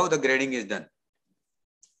 So this is how the grading is done.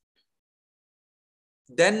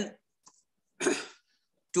 Then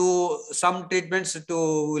to some treatments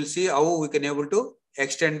we'll see how we can able to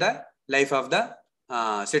extend the life of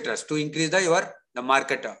the citrus to increase the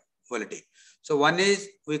market quality. So one is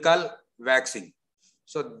we call waxing.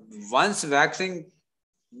 So once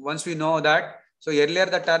we know that, so earlier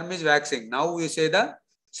the term is waxing. Now we say the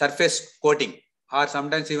surface coating, or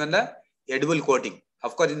sometimes even the edible coating.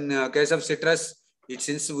 Of course, in case of citrus,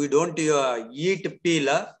 since we don't eat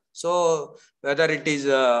peel, so whether it is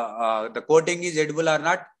the coating is edible or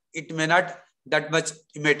not, it may not that much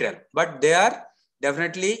immaterial, but they are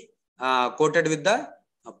definitely coated with the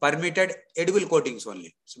permitted edible coatings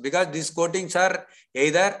only. So because these coatings are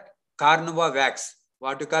either carnauba wax,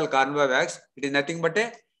 what we call carnauba wax, it is nothing but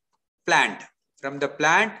a plant. From the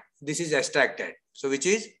plant, this is extracted, so which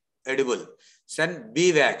is edible. Then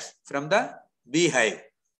bee wax from the beehive,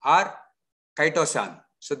 or chitosan.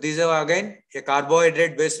 So these are again a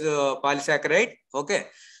carbohydrate based polysaccharide. Okay.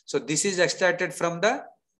 So this is extracted from the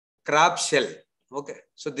crab shell. Okay.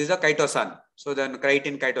 So these are chitosan. So then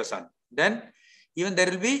chitin, chitosan. Then even there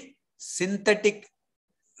will be synthetic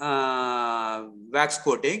wax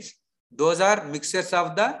coatings. Those are mixtures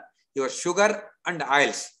of your sugar and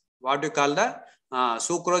oils. What we call the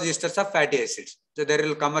sucrose esters of fatty acids. So there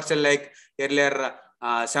will commercial like earlier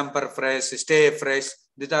Semper Fresh, Stay Fresh.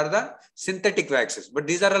 These are the synthetic waxes, but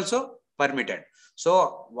these are also permitted.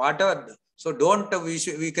 So whatever, so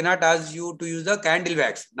we cannot ask you to use the candle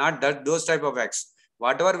wax, not those type of wax.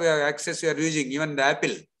 Whatever waxes you are using, even the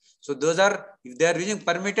apple. So those are, if they are using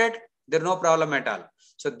permitted, there is no problem at all.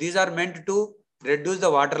 So these are meant to reduce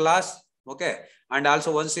the water loss. Okay, and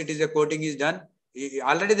also once it is a coating is done,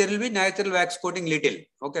 already there will be natural wax coating little.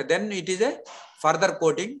 Okay, then it is a further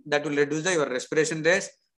coating that will reduce your respiration rates,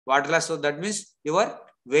 water loss. So that means your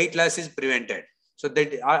weight loss is prevented. So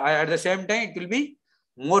that at the same time, it will be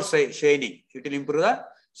more shining. It will improve the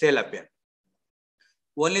sale appeal.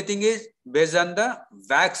 Only thing is based on the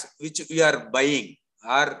wax which you are buying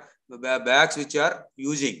or wax which you are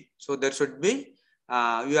using. So there should be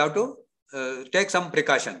you have to take some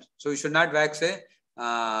precautions. So you should not wax a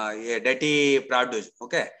dirty produce.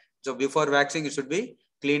 Okay. So before waxing, it should be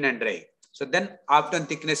clean and dry. So then often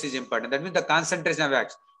thickness is important. That means the concentration of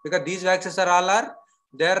wax, because these waxes are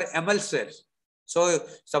their ml spheres. So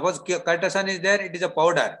suppose Cartosan is there, it is a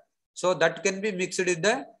powder. So that can be mixed with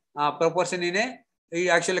the proportion in a,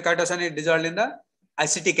 actually Cartosan is dissolved in the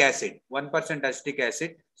acetic acid, 1% acetic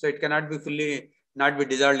acid. So it cannot be not be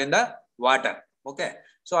dissolved in the water. Okay.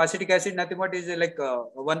 So acetic acid, nothing but is like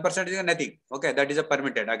 1% is nothing. Okay. That is a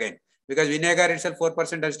permitted again, because vinegar itself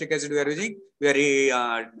 4% acetic acid we are using, we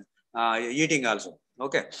are eating also.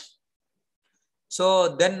 Okay.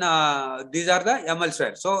 So then these are the ml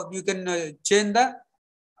sphere. So you can change the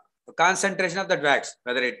concentration of that wax,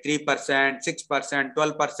 whether it 3%, 6%,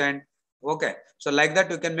 12%. Okay. So like that,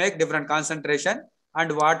 you can make different concentration,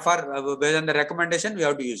 and what for based on the recommendation we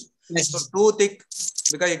have to use. So too thick,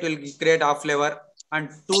 because it will create off flavor, and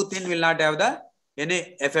too thin will not have the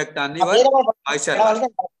any effect on your moisture loss.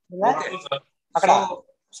 Okay.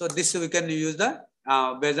 So this we can use the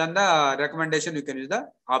based on the recommendation, you can use the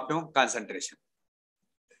optimum concentration.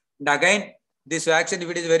 And again, this wax, if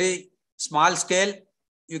it is very small scale,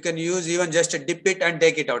 you can use even just dip it and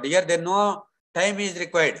take it out. Here, there no time is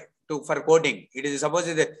required for coating. It is suppose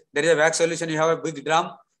there is a wax solution, you have a big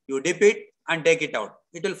drum, you dip it and take it out.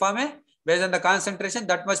 It will form a, based on the concentration,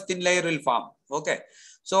 that much thin layer will form. Okay.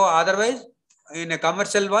 So otherwise, in a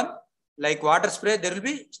commercial one, like water spray, there will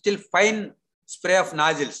be still fine spray of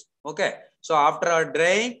nozzles. Okay. So after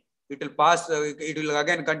drying, it will pass, it will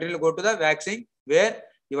again continue to go to the waxing, where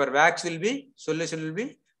your wax will be, solution will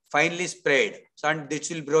be finely sprayed. So and this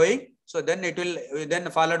will growing. So then it will, then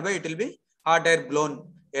followed by it will be hot air blown,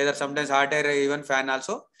 either sometimes hot air, even fan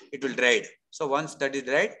also, it will dry. So once that is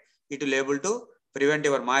dried, it will able to prevent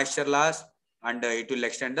your moisture loss, and it will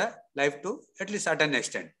extend the life to at least certain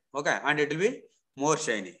extent. Okay. And it will be more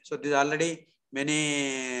shiny. So this already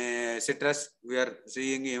many citrus we are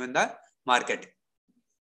seeing even the market.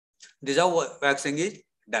 This is how waxing is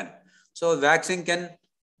done. So waxing can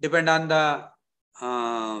depend on the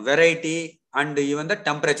variety and even the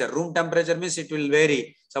temperature. Room temperature means it will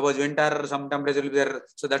vary. Suppose winter, some temperature will be there.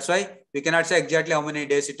 So that's why we cannot say exactly how many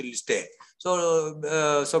days it will stay.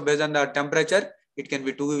 So, so based on the temperature, it can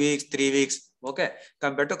be 2 weeks, 3 weeks. Okay,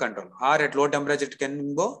 compared to control. Or at low temperature, it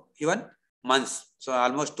can go even months. So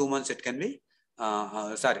almost 2 months it can be.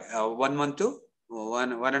 1 month to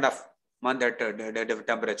 1.5 month at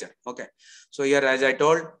temperature. Okay. So here, as I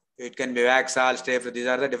told, it can be wax, salt, stay. These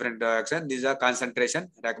are the different actions. These are concentration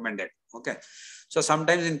recommended. Okay. So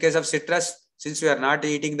sometimes in case of citrus, since we are not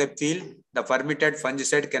eating the peel, the fermented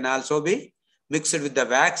fungicide can also be mixed with the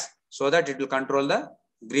wax, so that it will control the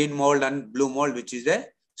green mold and blue mold, which is a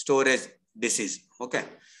storage disease. Okay.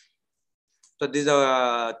 So this is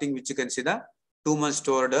a thing which you can see, the 2 months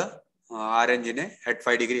stored orange in at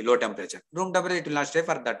 5 degree low temperature. Room temperature, it will not stay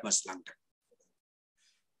for that much long time.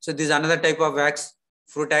 So this is another type of wax,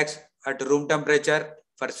 fruit wax at room temperature.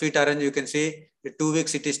 For sweet orange, you can see 2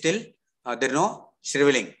 weeks it is still there is no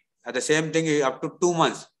shriveling. At the same thing, up to 2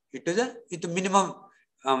 months, it is a minimum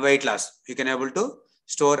weight loss. You can able to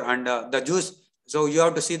store, and the juice. So you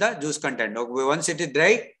have to see the juice content. Okay. Once it is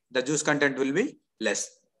dry, the juice content will be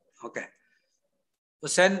less. Okay.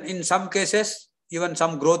 So then in some cases, even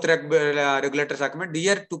some growth regulators recommend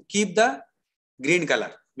here to keep the green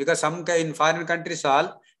color, because some in foreign countries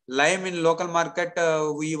all lime, in local market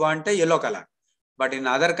we want a yellow color, but in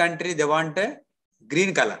other country they want a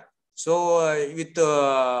green color. So with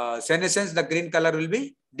senescence, the green color will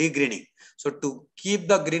be degreening. So to keep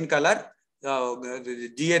the green color,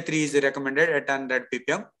 GA3 is recommended at 100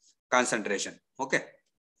 ppm concentration. Okay.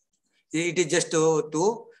 It is just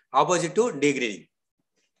to opposite to degreening.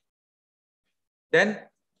 Then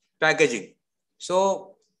packaging.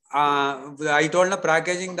 So I told the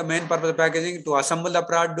packaging, the main purpose of packaging to assemble the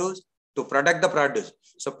produce, to protect the produce.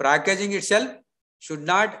 So packaging itself should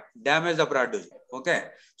not damage the produce. Okay.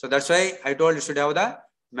 So that's why I told you should have the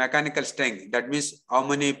mechanical strength. That means how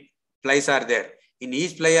many plies are there. In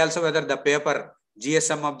each ply also, whether the paper,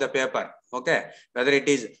 GSM of the paper, okay, whether it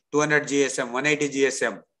is 200 GSM, 180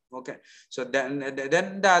 GSM, okay. So then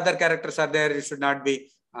the other characters are there. It should not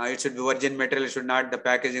be, it should be virgin material. It should not, the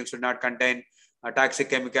packaging should not contain a toxic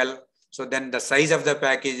chemical. So then the size of the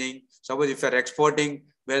packaging. Suppose if you are exporting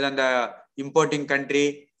based on the importing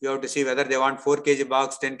country, you have to see whether they want 4 kg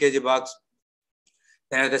box, 10 kg box.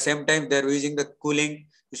 Then at the same time, they are using the cooling.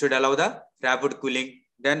 You should allow the rapid cooling.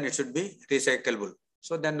 Then it should be recyclable.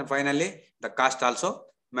 So then finally, the cost also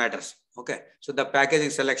matters. Okay. So the packaging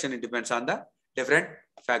selection, it depends on the different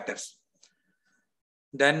factors.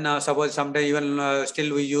 Then suppose sometimes even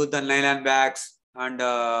still we use the nylon bags and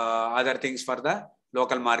other things for the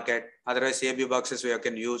local market. Otherwise, CAB boxes we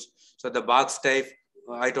can use. So the box type,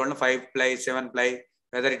 I told you 5 ply, 7 ply,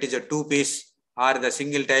 whether it is a 2-piece or the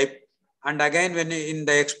single type. And again, when in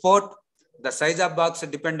the export, the size of box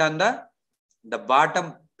depend on the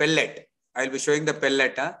bottom pellet. I will be showing the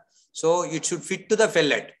pellet. So it should fit to the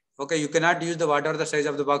pellet. Okay, you cannot use the whatever the size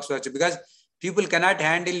of the box because people cannot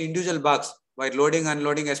handle individual box while loading,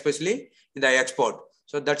 unloading, especially in the export.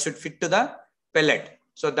 So that should fit to the pellet.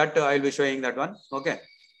 So that I will be showing that one. Okay.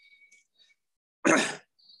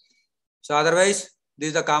 So otherwise, this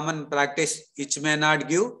is the common practice which may not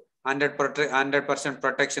give 100%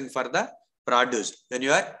 protection for the produce when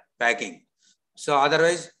you are packing. So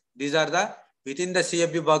otherwise, these are the within the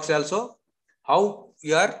CFB box also how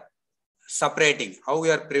you are separating, how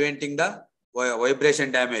we are preventing the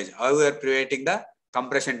vibration damage, how we are preventing the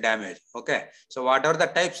compression damage. Okay. So whatever the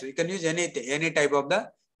types, you can use any type of the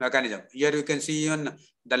mechanism. Here you can see even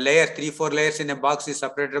the layer, 3-4 layers in a box is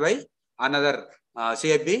separated by another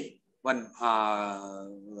CFB one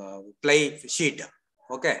ply sheet.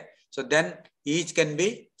 Okay. So then each can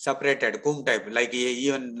be separated, comb type, like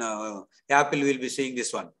even Apple will be seeing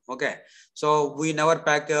this one. Okay. So we never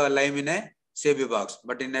pack lime in a CFB box,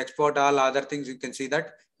 but in export, all other things you can see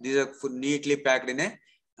that these are neatly packed in a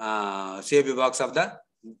CFB box of the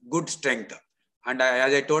good strength. And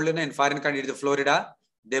as I told you, in foreign country, the Florida,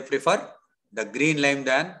 they prefer the green lime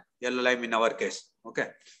than yellow lime in our case. Okay.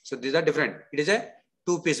 So these are different. It is a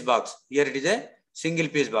 2-piece box. Here it is a single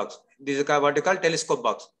piece box. This is what you call telescope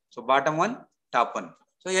box. So bottom one, top one.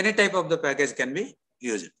 So any type of the package can be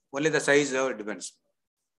used. Only the size depends.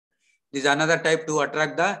 This is another type to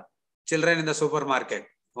attract the children in the supermarket.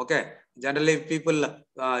 Okay. Generally,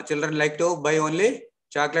 children like to buy only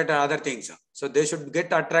chocolate or other things. So they should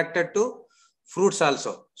get attracted to fruits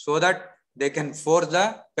also, so that they can force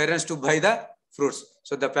the parents to buy the fruits.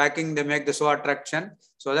 So the packing, they make the so attraction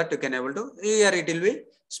so that you can able to, here it will be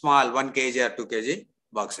small 1 kg or 2 kg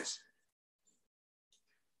boxes.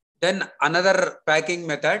 Then another packing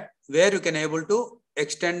method where you can able to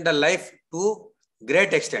extend the life to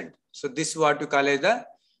great extent. So this is what we call as the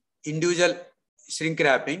individual shrink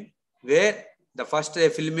wrapping, where the first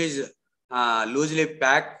film is loosely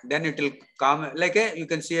packed, then it will come like a, you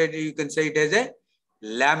can see it, you can say it as a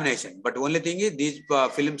lamination. But only thing is these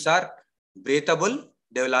films are breathable.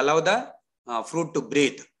 They will allow the fruit to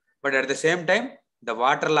breathe. But at the same time, the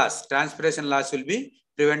water loss, transpiration loss will be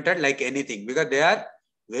prevented like anything, because they are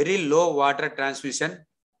very low water transmission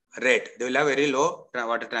rate. They will have very low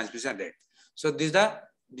water transmission rate. So this is the,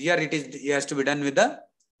 here it has to be done with the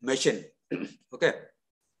machine. Okay.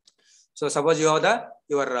 So suppose you have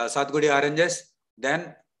your Satgudi oranges,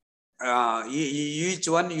 then each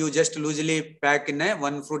one you just loosely pack in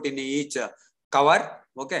one fruit in each cover.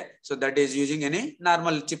 Okay. So that is using any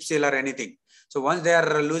normal chip seal or anything. So once they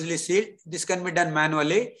are loosely sealed, this can be done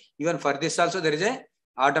manually. Even for this also there is a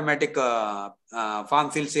automatic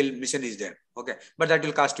farm fill seal machine is there. Okay. But that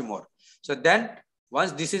will cost you more. So then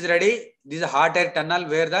once this is ready, this is a hot air tunnel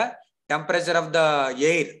where the temperature of the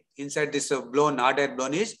air inside this blown, hot air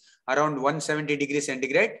blown is around 170 degrees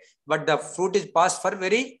centigrade. But the fruit is passed for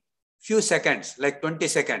very few seconds, like 20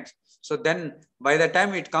 seconds. So then by the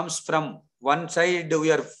time it comes from one side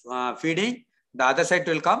we are feeding, the other side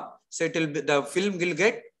will come. So it will be, the film will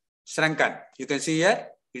get shrunken. You can see here,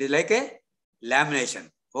 it is like a lamination.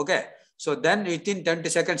 Okay. So then within 20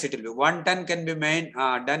 seconds, it will be 1 ton can be made,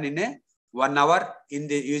 done in a 1 hour in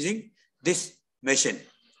the using this machine.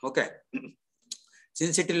 Okay.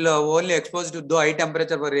 Since it will only exposed to the high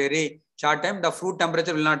temperature for a very short time, the fruit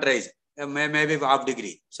temperature will not rise, maybe half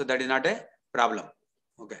degree. So that is not a problem.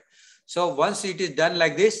 Okay. So once it is done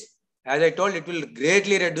like this, as I told, it will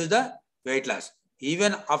greatly reduce the weight loss.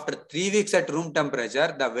 Even after 3 weeks at room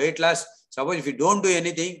temperature, the weight loss, suppose if you don't do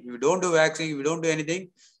anything, if you don't do vaccine, if you don't do anything,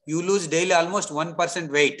 you lose daily almost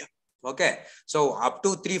 1% weight. Okay. So up to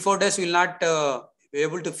 3-4 days, you will not be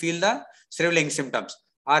able to feel the shriveling symptoms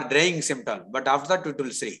or drying symptoms. But after that, it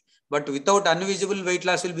will see. But without invisible weight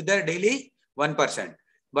loss will be there daily 1%.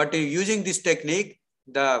 But using this technique,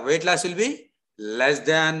 the weight loss will be less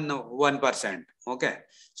than 1%. Okay.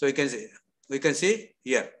 So we can see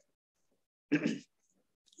here.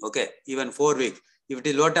 Okay. Even 4 weeks. If it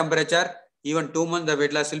is low temperature, even 2 months, the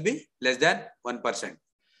weight loss will be less than 1%.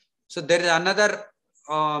 So there is another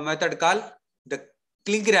method called the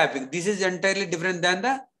cling wrapping. This is entirely different than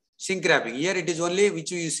the shrink wrapping. Here it is only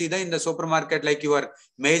which you see in the supermarket, like your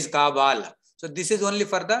maize cob all. So this is only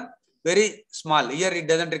for the very small. Here it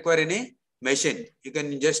doesn't require any machine. You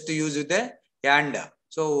can just use with a hand.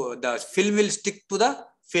 So the film will stick to the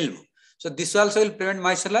film. So this also will prevent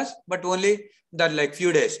moisture loss, but only that like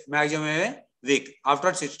few days, maximum a week.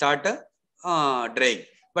 Afterwards, it start drying.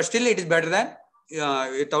 But still, it is better than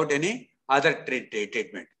without any other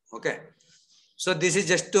treatment. Okay. So this is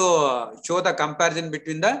just to show the comparison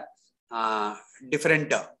between the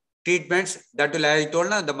different treatments. That will, I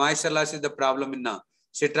told the moisture loss is the problem in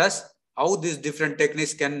citrus. How these different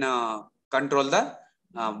techniques can control the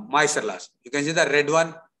moisture loss. You can see the red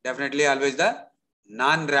one, definitely always the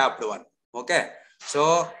non-wrapped one. Okay.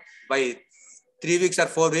 So by 3 weeks or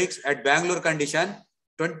 4 weeks at Bengaluru condition,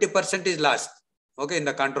 20% is lost. Okay, in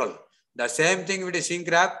the control. The same thing with the shrink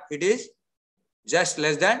wrap, it is just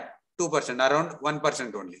less than 2%, around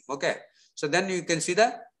 1% only. Okay. So then you can see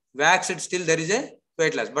the wax, still there is a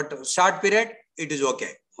weight loss, but short period, it is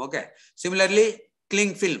okay. Okay. Similarly,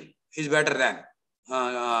 cling film is better than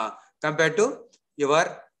compared to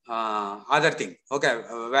your other thing. Okay.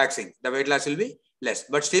 Waxing, the weight loss will be less,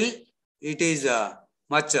 but still it is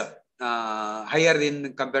much higher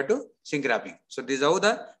in compared to shrink wrapping. So this is how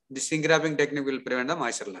the shrink wrapping technique will prevent the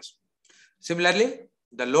moisture loss. Similarly,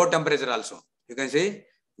 the low temperature also, you can see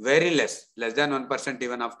very less than 1%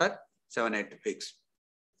 even after 7-8 weeks.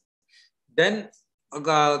 Then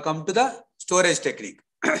come to the storage technique.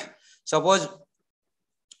 Suppose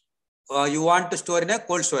you want to store in a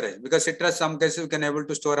cold storage, because citrus some cases you can able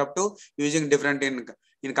to store up to using different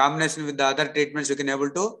in combination with the other treatments, you can able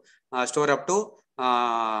to store up to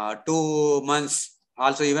 2 months,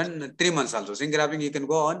 also even 3 months also. Shrink wrapping you can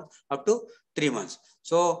go on up to 3 months.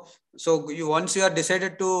 So you once you are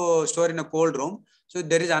decided to store in a cold room, so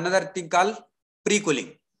there is another thing called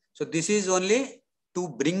pre-cooling. So this is only to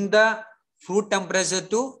bring the fruit temperature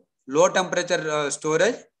to low temperature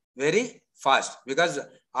storage very fast, because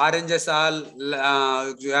oranges all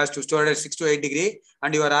you have to store at 6 to 8 degrees,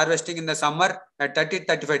 and you are harvesting in the summer at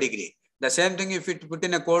 30-35 degrees. The same thing if you put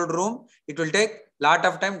in a cold room, it will take lot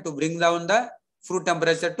of time to bring down the fruit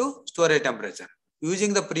temperature to storage temperature.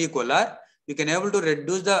 Using the pre-cooler, you can able to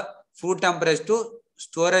reduce the fruit temperature to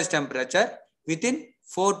storage temperature within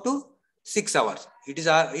 4 to 6 hours. It is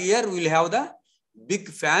here we will have the big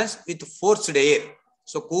fans with forced air.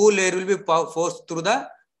 So cool air will be forced through the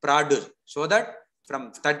produce, so that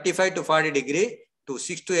from 35 to 40 degree to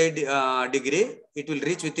 6 to 8 degree, it will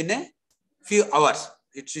reach within a few hours.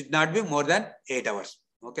 It should not be more than 8 hours.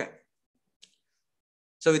 Okay.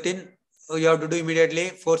 So within, you have to do immediately.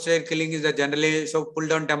 Forced air killing is the generally, so pull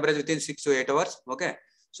down temperature within 6 to 8 hours. Okay.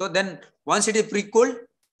 So then once it is pre-cooled,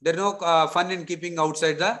 there is no fun in keeping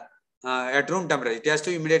outside the at room temperature. It has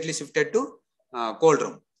to immediately shifted to cold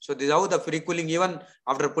room. So this is how the pre-cooling, even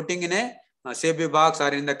after putting in a safety box or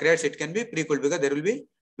in the crates, it can be pre-cooled, because there will be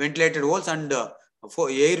ventilated holes and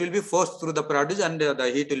air will be forced through the produce and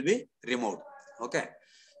the heat will be removed. Okay.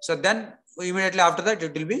 So then immediately after that,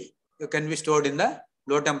 it will be, you can be stored in the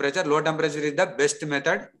low temperature. Low temperature is the best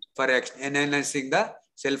method for enhancing the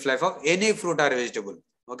shelf life of any fruit or vegetable.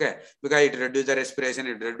 Okay, because it reduces the respiration,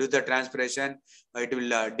 it reduces the transpiration, it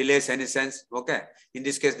will delay senescence. Okay, in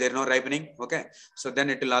this case there is no ripening. Okay, so then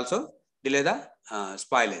it will also delay the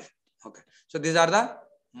spoilage. Okay, so these are the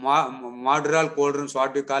modular cold rooms,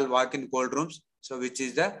 what we call walk-in cold rooms. So which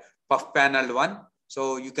is the puff paneled one.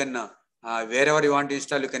 So you can wherever you want to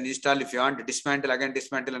install, you can install. If you want to dismantle, again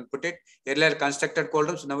dismantle and put it. Earlier constructed cold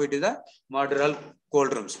rooms, now it is the modular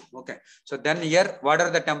cold rooms. Okay, so then here what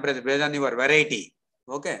are the temperatures based on your variety?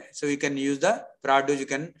 Okay, so you can use the produce, you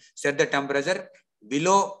can set the temperature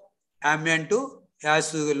below ambient to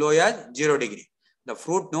as low as 0 degree. The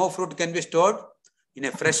fruit, no fruit can be stored in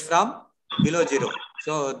a fresh from below 0.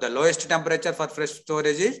 So the lowest temperature for fresh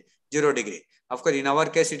storage is 0 degree. Of course, in our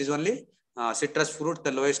case, it is only citrus fruit,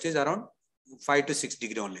 the lowest is around 5 to 6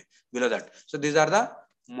 degree only, below that. So these are the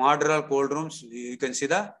modular cold rooms. You can see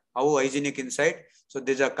the how hygienic inside. So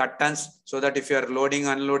these are curtains, so that if you are loading,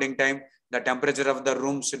 unloading time, the temperature of the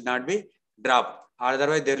room should not be dropped.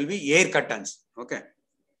 Otherwise, there will be air curtains. Okay.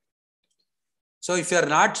 So if you are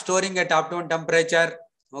not storing at optimum temperature,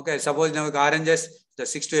 okay, suppose now oranges, the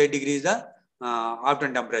 6 to 8 degrees the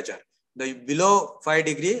optimum temperature. The below 5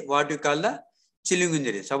 degree, what we call the chilling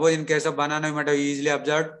injury. Suppose in case of banana, you might have easily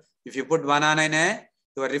observed, if you put banana in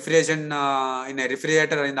your refrigeration in a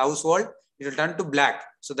refrigerator in the household, it will turn to black.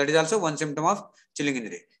 So that is also one symptom of chilling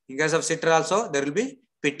injury. In case of citrus also, there will be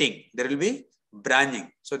pitting, there will be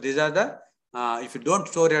branching. So these are the, if you don't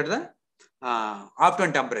store at the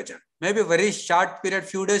optimum temperature, maybe very short period,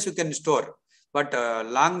 few days you can store, but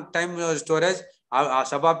long time storage,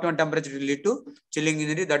 suboptimal temperature will lead to chilling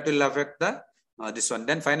injury, that will affect the this one.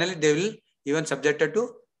 Then finally they will even subjected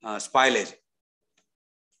to spoilage.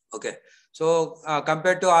 Okay, So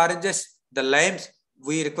compared to oranges, the limes,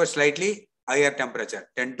 we require slightly higher temperature,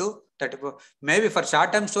 10 to 34. Maybe for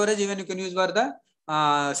short-term storage, even you can use for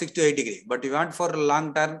the 6 to 8 degree. But you want for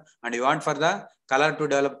long term and you want for the color to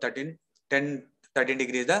develop 13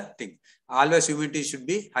 degrees the thing. Always humidity should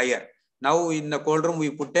be higher. Now in the cold room, we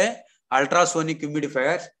put a ultrasonic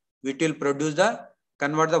humidifier, which will produce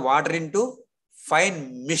convert the water into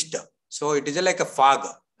fine mist. So it is like a fog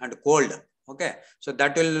and cold. Okay. So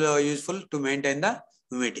that will useful to maintain the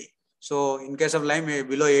humidity. So in case of lime,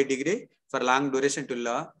 below 8 degree for long duration, it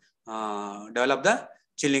will develop the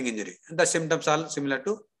chilling injury. The symptoms are similar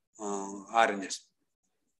to oranges.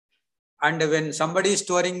 And when somebody is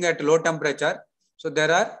storing at low temperature, so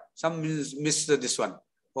there are some miss this one.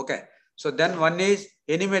 Okay. So then one is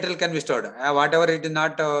any metal can be stored. Whatever it is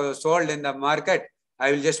not sold in the market,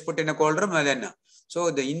 I will just put in a cold room and then. So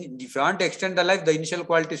if you want to extend the life, the initial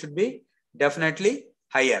quality should be definitely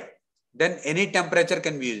higher. Then any temperature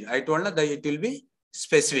can be used. I told you that it will be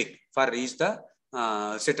specific for each the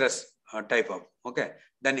citrus type of. Okay.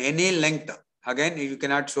 Then any length, again, you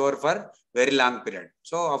cannot store for very long period.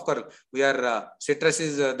 So of course, we are citrus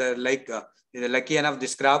is lucky enough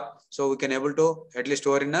this crop, so we can able to at least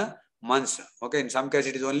store in a months. Okay. In some cases,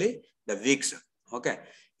 it is only the weeks. Okay.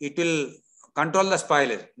 It will control the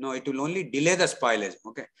spoilage. No, it will only delay the spoilage.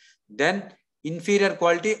 Okay. Then inferior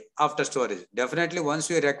quality after storage. Definitely once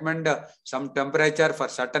we recommend some temperature for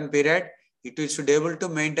certain period, it will should able to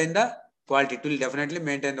maintain the quality. It will definitely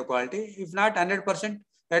maintain the quality. If not 100%,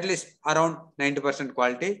 at least around 90%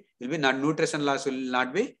 quality will be not, nutrition loss will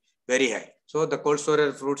not be very high. So the cold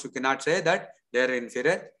storage fruits, you cannot say that they are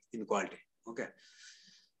inferior in quality. Okay.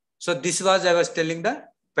 So this was, I was telling the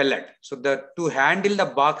pellet. So to handle the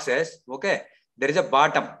boxes, okay, there is a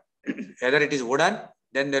bottom. Either it is wooden,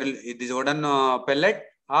 then it is wooden pellet,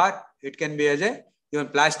 or it can be as a even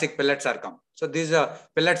plastic pellets are come. So this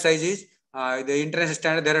pellet size is the international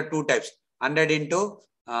standard. There are two types: 100 into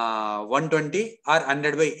 120 or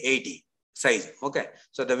 100 by 80 size. Okay.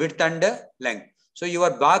 So the width and length. So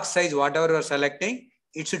your box size, whatever you are selecting,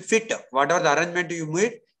 it should fit. Whatever the arrangement you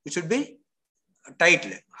made, it should be tight.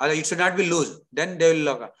 It should not be loose. Then they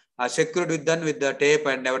will secured with the tape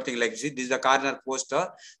and everything like this. This is the corner post.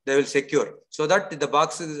 They will secure so that the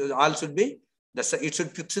box all should be it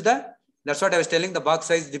should fix the. That's what I was telling. The box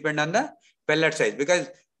size depend on the pellet size, because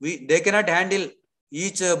they cannot handle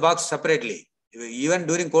each box separately. Even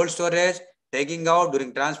during cold storage, taking out,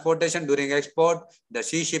 during transportation, during export, the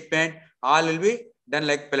sea shipment, all will be done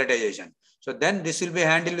like pelletization. So then this will be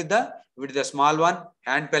handled with the small one,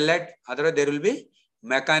 hand pellet. Otherwise, there will be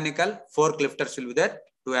mechanical forklifters will be there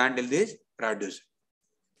to handle this produce.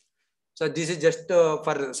 So this is just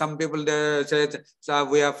for some people. They say, so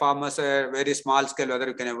we have farmers very small scale, whether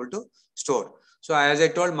you can able to store. So as I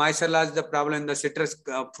told, moisture loss is the problem in the citrus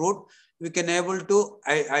fruit. We can able to,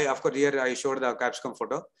 I of course here I showed the capsicum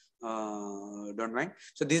photo. Don't mind.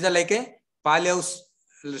 So these are like a polyhouse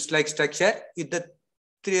like structure with the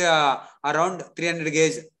around 300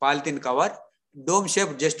 gauge polythene cover, dome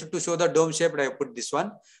shape. Just to show the dome shape, I put this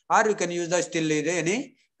one. Or you can use the still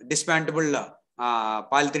any dismantleable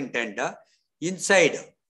polythene tent. Inside,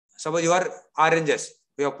 suppose your oranges,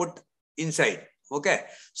 we have put inside. Okay.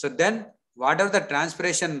 So then whatever the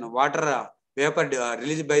transpiration water vapor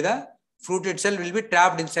released by the fruit itself will be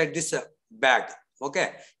trapped inside this bag.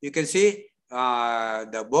 Okay. You can see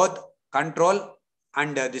the both control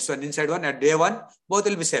and this one inside one at day one, both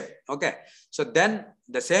will be same. Okay. So then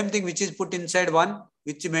the same thing which is put inside one,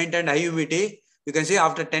 which maintained high humidity, you can see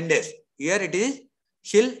after 10 days. Here it is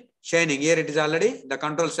still shining. Here it is already the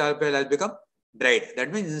control surface has become dried.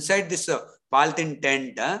 That means inside this polythene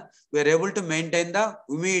tent, we are able to maintain the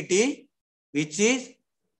humidity which is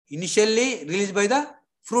initially released by the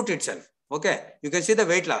fruit itself. Okay. You can see the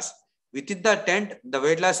weight loss. Within the tent, the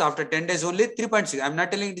weight loss after 10 days only 3.6. I'm not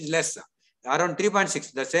telling it is less. Around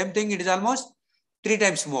 3.6. The same thing, it is almost 3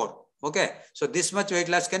 times more. Okay. So this much weight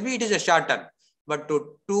loss can be, it is a short term. But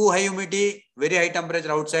to too high humidity, very high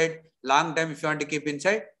temperature outside, long time if you want to keep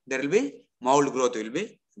inside, there will be mold growth will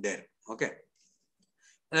be there. Okay.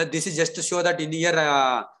 This is just to show that in here,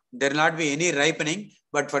 there will not be any ripening,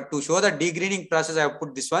 but to show the degreening process, I have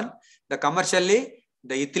put this one. The commercially,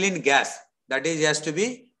 the ethylene gas, that is has to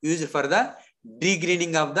be used for the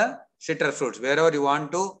degreening of the citrus fruits, wherever you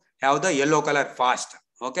want to have the yellow color fast.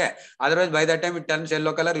 Okay. Otherwise, by the time it turns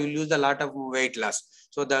yellow color, you will use a lot of weight loss.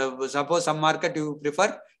 So suppose some market you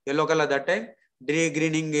prefer yellow color, that time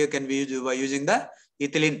degreening can be used by using the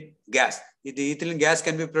ethylene gas. The ethylene gas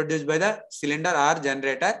can be produced by the cylinder or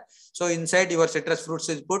generator. So inside your citrus fruits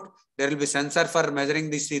is put, there will be sensor for measuring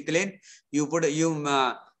this ethylene. You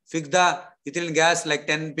fix the ethylene gas like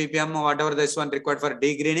 10 ppm, whatever this one required for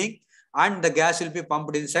degreening, and the gas will be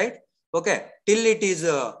pumped inside. Okay, till it is,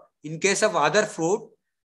 in case of other fruit,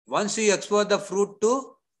 once you expose the fruit to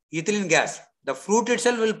ethylene gas, the fruit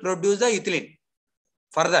itself will produce the ethylene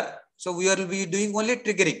further. So we will be doing only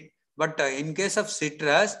triggering. But in case of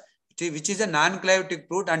citrus, which is a non-climatic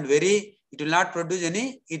fruit and it will not produce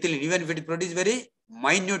any ethylene, even if it produces very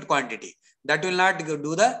minute quantity, that will not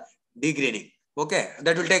do the degreening. Okay,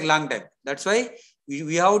 that will take long time. That's why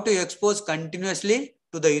we have to expose continuously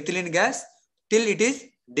to the ethylene gas till it is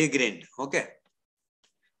degreened. Okay.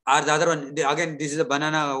 Or the other one, again, this is a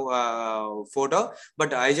banana photo,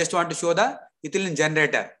 but I just want to show the ethylene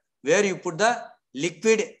generator, where you put the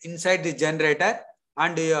liquid inside the generator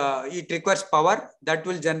and it requires power that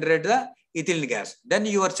will generate the ethylene gas. Then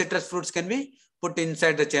your citrus fruits can be put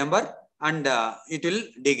inside the chamber and it will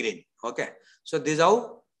degreen. Okay. So this is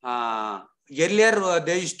how earlier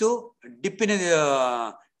they used to dip in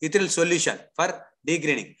ethyl solution for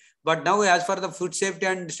degreening. But now, as for the Food Safety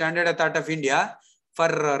and Standard Authority of India, for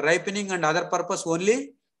ripening and other purpose,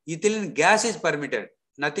 only ethylene gas is permitted.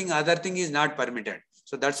 Nothing other thing is not permitted.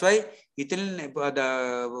 So that's why ethylene,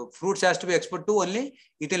 the fruits has to be exposed to only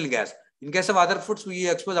ethylene gas. In case of other fruits, we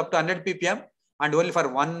expose up to 100 ppm and only for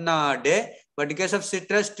 1 day. But in case of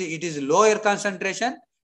citrus, it is lower concentration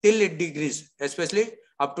till it degrees, especially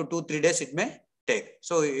up to 2-3 days it may take.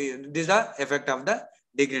 So this is the effect of the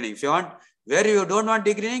degreening. If you want, where you don't want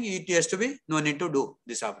degreening, it has to be no need to do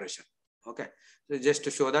this operation. Okay. So just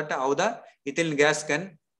to show that how the ethylene gas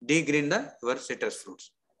can degreen your citrus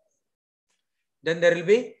fruits. Then there will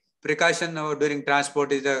be precaution during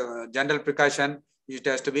transport is a general precaution. It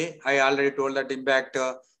has to be, I already told that impact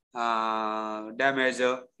damage,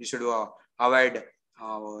 you should avoid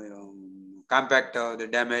compact the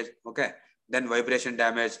damage. Okay. Then vibration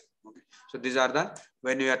damage. Okay. So these are the,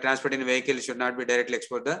 when you are transporting a vehicle, should not be directly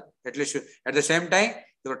exposed. At least at the same time,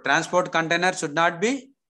 your transport container should not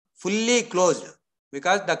be fully closed,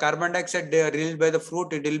 because the carbon dioxide released by the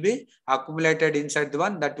fruit, it will be accumulated inside the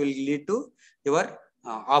one that will lead to your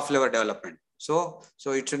off-flavor development. So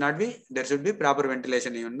it should not be, there should be proper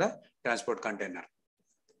ventilation in the transport container.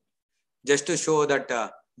 Just to show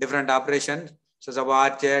that different operations, so the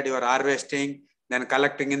orchard, you are harvesting, then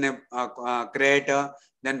collecting in a crate,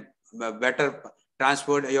 then better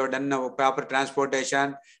transport, you have done proper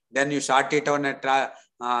transportation, then you sort it on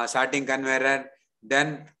a sorting conveyor,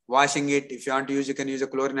 then washing it. If you want to use, you can use a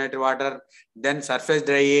chlorinated water, then surface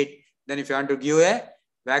dry it. Then if you want to give a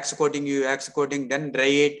wax coating, you wax coating, then dry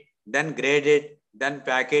it, then grade it, then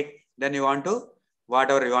pack it. Then you want to,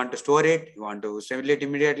 whatever you want to store it, you want to sell it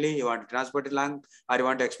immediately, you want to transport it along, or you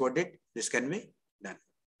want to export it, this can be done.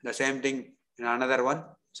 The same thing in another one.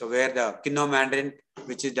 So where the Kinno Mandarin,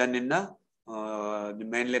 which is done in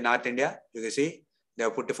mainly North India, you can see they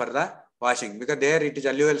have put it for the washing, because there it is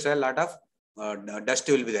alluvial soil, lot of dust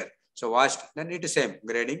will be there. So washed, then it is same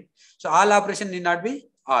grading. So all operation need not be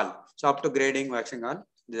all. So up to grading, waxing, all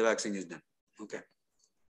the waxing is done. Okay.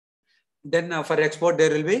 Then for export,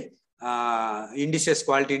 there will be indices,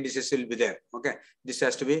 quality indices will be there. Okay. This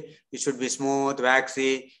has to be, it should be smooth,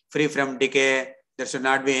 waxy, free from decay. There should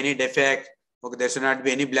not be any defect. Okay. There should not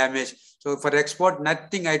be any blemish. So for export,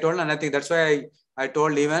 nothing, I told nothing. That's why I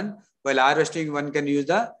told even while harvesting, one can use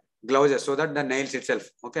the gloves so that the nails itself.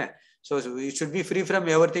 Okay. So it should be free from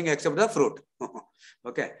everything except the fruit.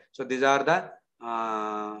 Okay. So these are the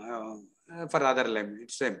for other limb,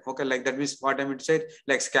 it's same. Okay, like that means what I meant to say,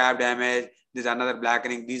 like scab damage, this another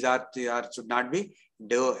blackening, these are should not be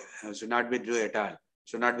do at all.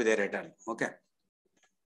 Should not be there at all. Okay.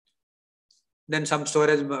 Then some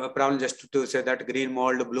storage problem, just to say that green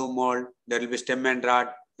mold, blue mold, there will be stem and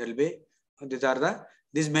rot, there will be, these are the,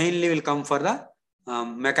 this mainly will come for the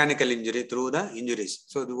mechanical injury through the injuries.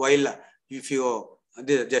 So while if you,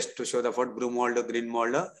 just to show the foot, blue mold, green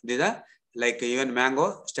mold, these are like even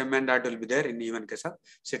mango, stem and rot will be there in even case of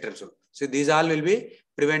citrus. So these all will be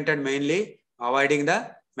prevented mainly avoiding the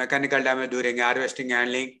mechanical damage during harvesting,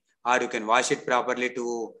 handling, or you can wash it properly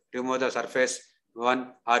to remove the surface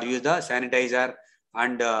one, or use the sanitizer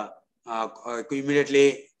and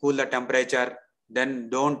immediately cool the temperature. Then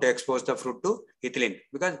don't expose the fruit to ethylene,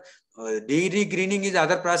 because degreening is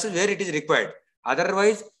other process where it is required.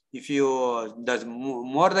 Otherwise, if you does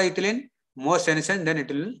more the ethylene, more sensation, then it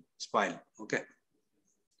will spoil. Okay.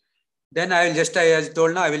 Then I will just, as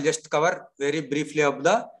told now, I will just cover very briefly of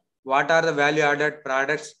the what are the value added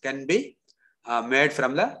products can be made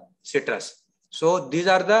from the citrus. So these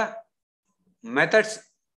are the methods,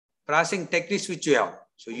 processing techniques which you have.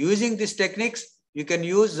 So using these techniques, you can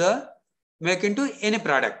use make into any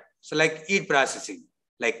product. So like heat processing,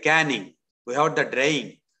 like canning, we have the drying,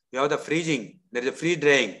 we have the freezing, there is a free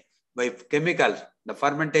drying by chemicals, the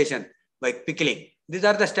fermentation by pickling. These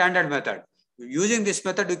are the standard method. Using this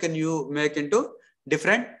method, you can make into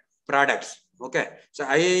different products. Okay. So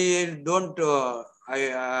I don't,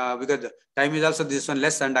 because time is also this one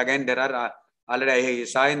less, and again there are already I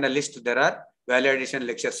saw in the list there are value addition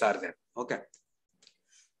lectures are there. Okay.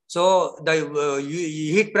 So the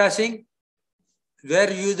heat processing, where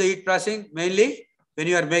you use the heat processing mainly when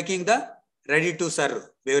you are making the ready to serve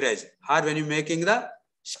beverage, or when you making the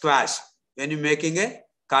squash, when you making a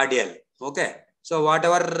cordial. Okay. So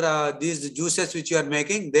whatever these juices which you are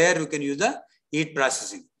making, there you can use the heat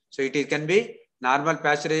processing. So it can be normal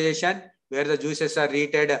pasteurization where the juices are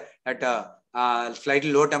heated at a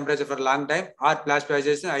slightly low temperature for a long time, or flash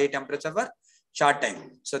pasteurization high temperature for short time.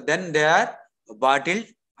 So then they are bottled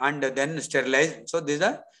and then sterilized. So these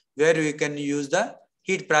are where we can use the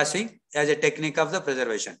heat processing as a technique of the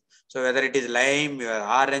preservation. So whether it is lime,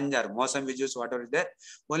 orange, or Mosambhi juice, whatever is there.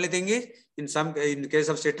 Only thing is, in case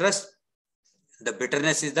of citrus, the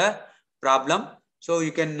bitterness is the problem. So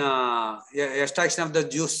you can extraction of the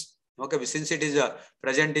juice. Okay, since it is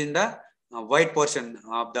present in the white portion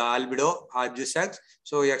of the albedo or juice sacs,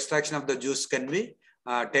 so extraction of the juice can be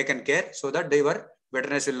taken care so that your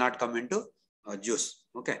bitterness will not come into juice.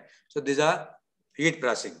 Okay, so these are heat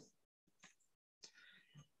processing.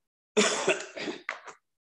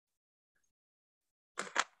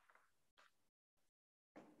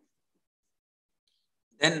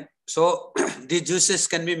 Then, so these juices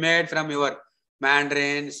can be made from your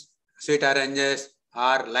mandarins, sweet oranges,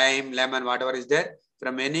 or lime, lemon, whatever is there.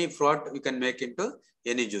 From any fruit, you can make into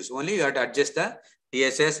any juice. Only you have to adjust the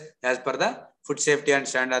TSS as per the Food Safety and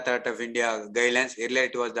Standard Authority of India guidelines. Earlier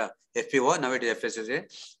it was the FPO, now it is FSSA.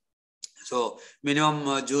 So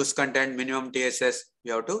minimum juice content, minimum TSS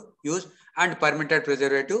you have to use, and permitted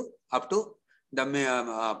preservative up to the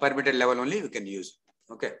permitted level only we can use.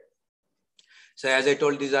 Okay. So as I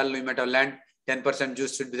told, these all you might have learned. 10%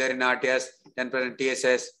 juice should be there in RTS, 10%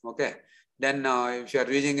 TSS. Okay. Then if you are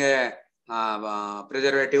using a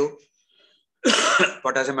preservative,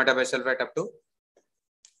 potassium metabisulfite up to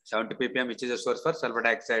 70 ppm, which is a source for sulfur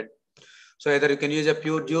dioxide. So either you can use a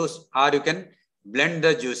pure juice or you can blend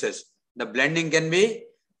the juices. The blending can be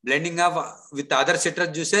blending of with other citrus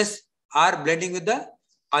juices or blending with the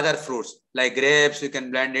other fruits like grapes. You can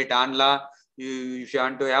blend it. Anla, if you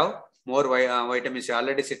want to have more vitamin C,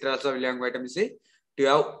 already citrus also will have vitamin C. To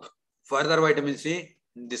have further vitamin C,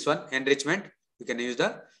 this one enrichment, you can use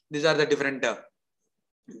the. These are the different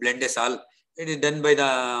blends. All it is done by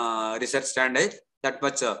the research standard. That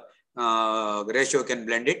much ratio can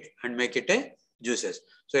blend it and make it a juices.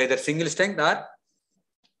 So either single strength or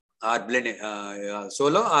blended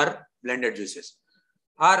solo or blended juices.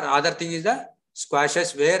 Or other thing is the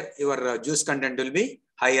squashes where your juice content will be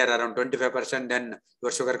higher, around 25%, then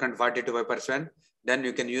your sugar content 40-45%. Then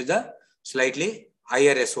you can use the slightly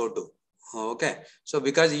higher SO2. Okay. So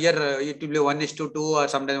because here it will be 1:2 or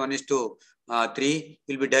sometimes 1:3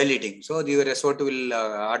 will be diluting. So your SO2 will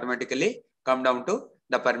automatically come down to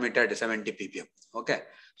the permitted 70 ppm. Okay.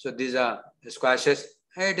 So these are squashes.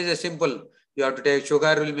 It is a simple. You have to take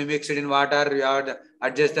sugar will be mixed in water. You have to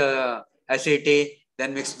adjust the acidity,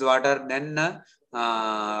 then mix the water, then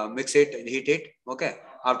mix it and heat it. Okay.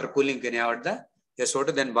 After cooling, you can add the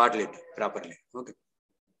SO2, then bottle it properly. Okay.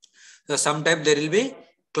 So sometimes there will be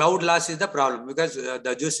cloud loss is the problem because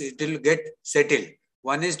the juice it will get settled.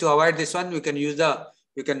 One is to avoid this one. You can use the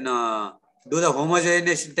do the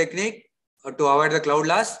homogenization technique to avoid the cloud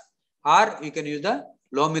loss, or you can use the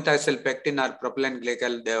low methyl pectin or propylene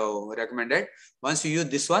glycol they have recommended. Once you use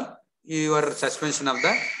this one, your suspension of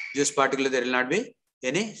the juice particle, there will not be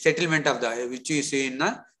any settlement of the which you see in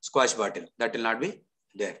a squash bottle. That will not be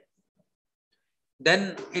there.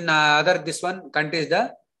 Then in other this one countries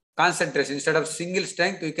the concentration instead of single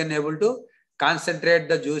strength we can able to concentrate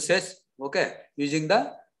the juices. Okay, using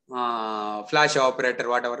the flash operator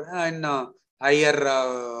whatever and higher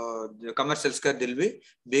commercial scale there will be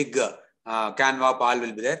big canva ball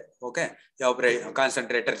will be there. Okay, the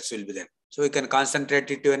concentrators will be there. So we can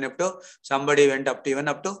concentrate it even up to somebody went up to even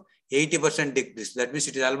up to 80% decrease. That means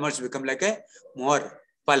it is almost become like a more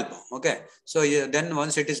pulp. Okay, so then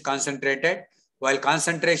once it is concentrated, while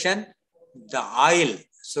concentration, the oil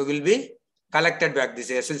so will be collected back.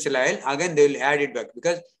 This essential oil again they will add it back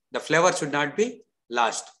because the flavor should not be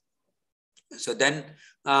lost. So then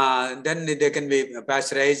they can be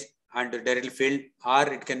pasteurized and directly filled, or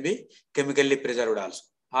it can be chemically preserved also,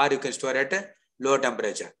 or you can store at a low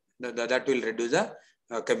temperature. That will reduce the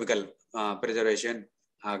chemical preservation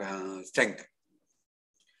strength.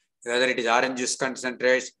 whether it is orange juice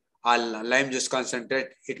concentrate or lime juice concentrate,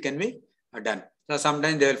 it can be done. So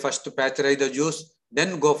sometimes they will first pasteurize the juice,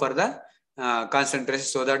 then go for the concentration,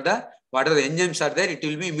 so that the whatever the enzymes are there, it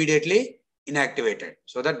will be immediately inactivated,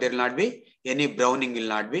 so that there will not be any browning will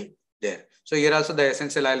not be there. So here also the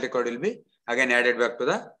essential oil record will be again added back to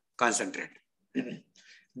the concentrate.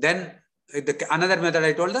 Then another method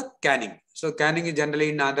I told, the canning. So canning is generally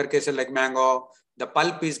in other cases like mango, the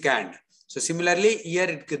pulp is canned. So similarly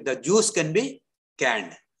here the juice can be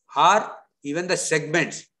canned, or even the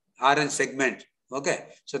segments, orange segment. Okay,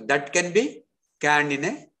 so that can be canned in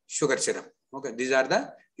a sugar syrup. Okay, these are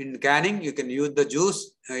the, in canning you can use the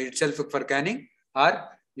juice itself for canning, or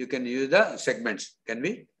you can use the segments can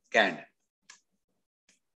be canned.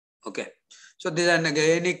 Okay, so these are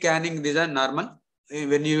any canning, these are normal.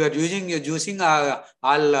 When you are using your juicing,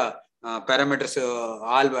 all parameters,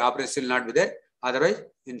 all operations will not be there. Otherwise,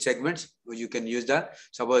 in segments, you can use the,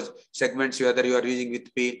 suppose segments, whether you are using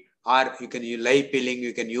with peel or you can use live peeling,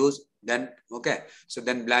 you can use then. Okay, so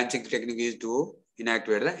then blanching technique is to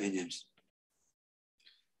inactivate the enzymes.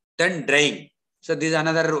 Then drying. So these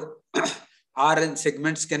another orange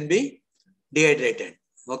segments can be dehydrated.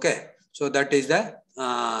 Okay, so that is the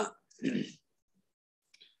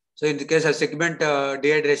so in the case of segment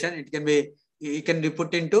dehydration, it can be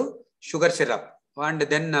put into sugar syrup, and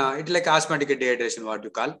then it's like osmotic dehydration, what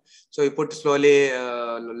you call. So you put slowly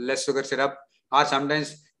less sugar syrup, or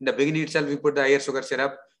sometimes in the beginning itself we put the higher sugar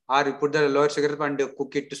syrup, or you put the lower sugar syrup and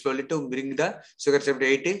cook it slowly to bring the sugar syrup to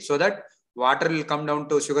 80, so that water will come down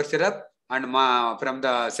to sugar syrup and from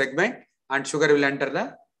the segment, and sugar will enter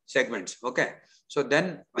the segments. Okay, so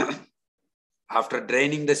then after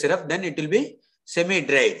draining the syrup, then it will be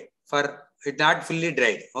semi-dried. For it not fully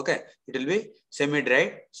dried. Okay, it will be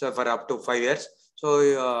semi-dried. So for up to 5 years.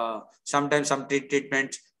 So sometimes some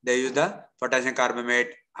treatments they use the potassium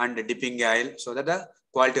carbamate and dipping oil, so that the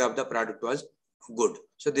quality of the product was good.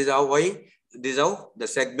 So this is how the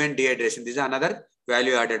segment dehydration. This is another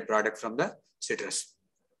value-added product from the citrus.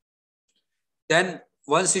 Then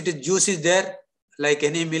once it is juice is there, like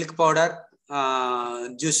any milk powder,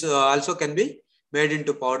 juice also can be made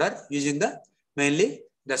into powder using the mainly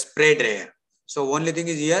the spray dryer. So only thing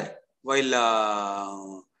is here,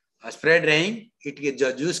 while spray drying,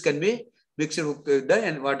 the juice can be mixed with the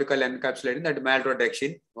and what you call encapsulating, that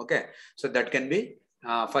maltodextrin. Okay, so that can be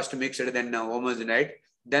first mixed, then homogenized,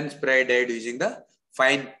 then spray dried using the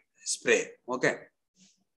fine spray. Okay,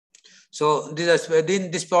 so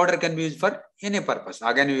this powder can be used for any purpose.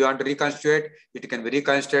 Again, you want to reconstitute, it can be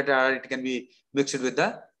reconstituted, or it can be mixed with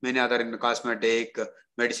the many other in cosmetic,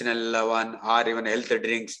 medicinal one, or even health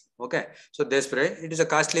drinks. Okay, so they spray. It is a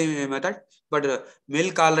costly method, but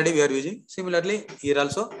milk already we are using. Similarly, here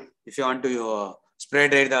also, if you want to spray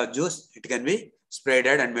dry the juice, it can be spray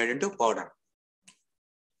dried and made into powder.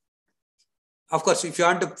 Of course, if you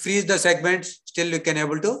want to freeze the segments, still you can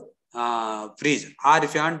able to freeze. Or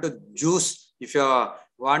if you want to juice, if you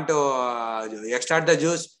want to extract the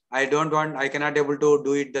juice, I cannot able to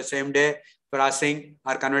do it the same day, processing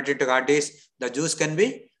or convert it to cartridge. The juice can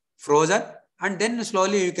be frozen, and then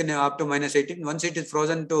slowly you can up to -18. Once it is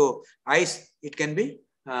frozen to ice, it can be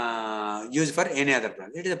used for any other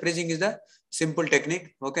plant. It is the freezing is the simple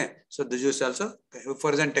technique. Okay, so the juice also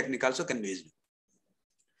frozen technique also can be used.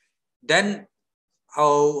 Then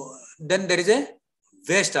there is a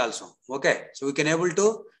waste also. Okay, so we can able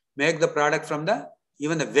to make the product from the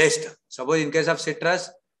even the waste. Suppose in case of citrus,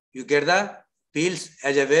 you get the peels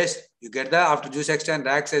as a waste, you get the after juice extract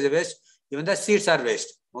rags as a waste, even the seeds are waste.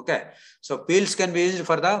 Okay, so peels can be used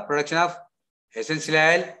for the production of essential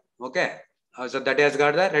oil. Okay, so that has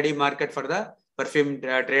got the ready market for the perfume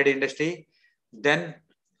trade industry. Then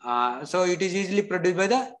so it is easily produced by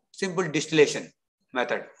the simple distillation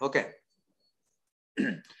method. Okay,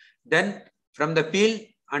 then from the peel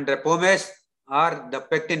and the pomace or the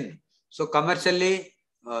pectin. So commercially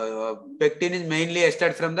pectin is mainly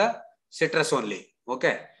extracted from the citrus only.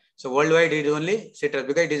 Okay, so worldwide it is only citrus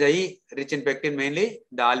because it is rich in pectin, mainly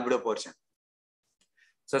the albedo portion.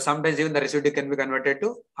 So sometimes even the residue can be converted to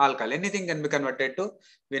alcohol. Anything can be converted to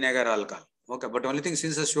vinegar alcohol. Okay, but only thing,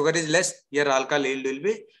 since the sugar is less, here alcohol yield will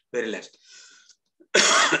be very less.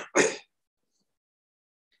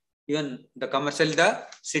 Even the commercial, the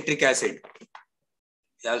citric acid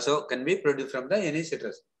also can be produced from the any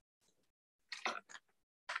citrus.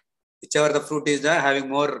 Whichever the fruit is having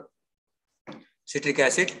more citric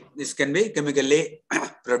acid, this can be chemically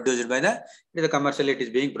produced by the commercially it is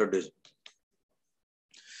being produced.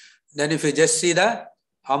 Then if you just see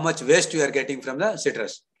how much waste you are getting from the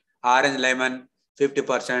citrus, orange, lemon,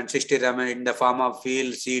 50%, 60 ramen in the form of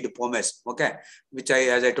field seed pomace. Okay, which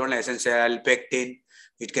as I told, essential pectin.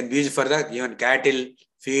 It can be used for the even cattle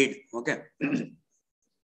feed. Okay.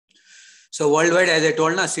 So worldwide, as I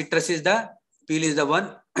told, citrus is the peel is the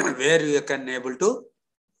one where you can able to.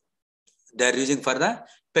 They are using for the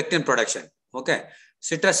pectin production. Okay,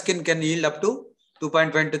 citrus skin can yield up to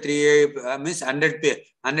 2.5 to 3 means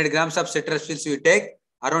 100 grams of citrus peels you take,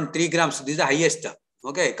 around 3 grams. This is the highest.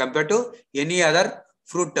 Okay, compared to any other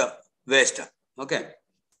fruit waste. Okay,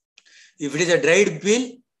 if it is a dried peel,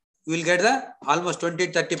 you will get the almost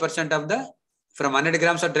 20-30% of the, from 100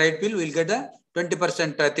 grams of dried peel, we will get the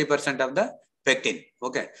 20%, 30% of the pectin.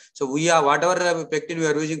 Okay, so we are whatever pectin we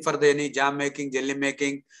are using for the any jam making, jelly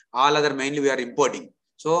making, all other mainly we are importing.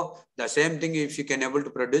 So the same thing if you can able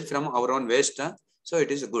to produce from our own waste, so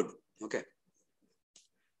it is good. Okay,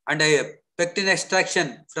 and pectin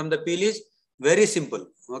extraction from the peel is very simple.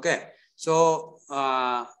 Okay, so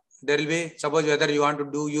there will be, suppose whether you want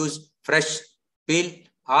to use fresh peel,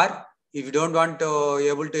 or if you don't want to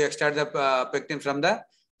able to extract the pectin from the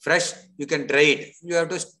fresh, you can dry it. You have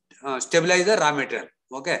to stabilize the raw material.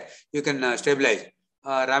 Okay, you can stabilize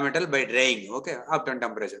raw material by drying. Okay, up to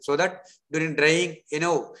temperature, so that during drying,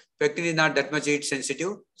 pectin is not that much heat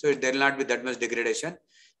sensitive, so there will not be that much degradation.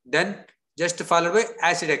 Then just followed by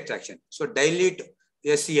acid extraction. So dilute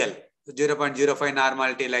SCl 0.05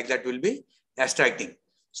 normality, like that will be extracting.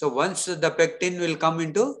 So once the pectin will come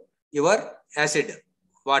into your acid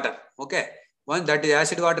water. Okay, once that is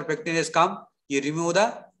acid water pectin has come, you remove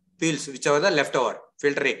the peels whichever the leftover,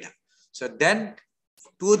 filter it. So then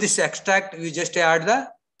to this extract we just add the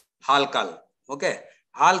alcohol. Okay,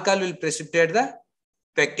 alcohol will precipitate the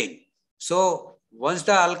pectin. So once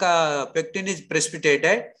the pectin is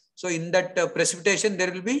precipitated, so in that precipitation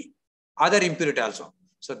there will be other impurity also.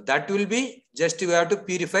 So that will be just you have to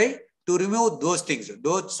purify to remove those things,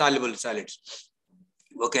 those soluble solids.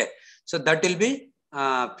 Okay, so that will be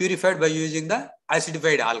purified by using the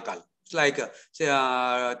acidified alcohol. It's like say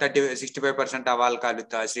 65% of alcohol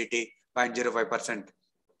with acidity, 0.05%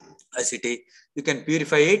 acidity. You can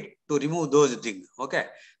purify it to remove those things. Okay,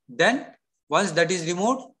 then once that is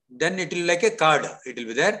removed, then it will like a curd. It will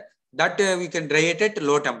be there. That we can dry it at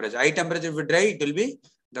low temperature. High temperature if we dry, it will be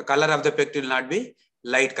the color of the pectin will not be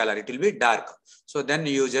light color. It will be dark. So then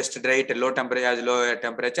you just dry it at low temperature, as low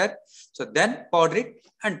temperature. So then powder it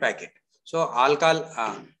and pack it. So alcohol,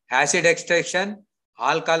 acid extraction,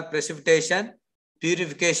 alcohol precipitation,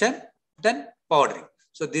 purification, then powdering.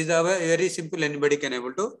 So these are very simple. Anybody can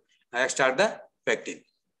able to extract the pectin.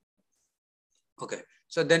 Okay.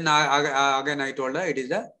 So then again I told her it is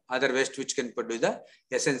the other waste which can produce the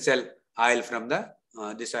essential oil from the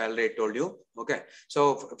this I already told you. Okay.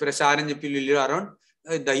 So fresh orange peel will around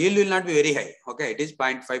the yield will not be very high. Okay, it is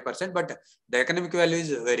 0.5%, but the economic value is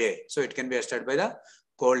very high. So it can be extracted by the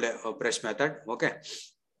cold press method. Okay.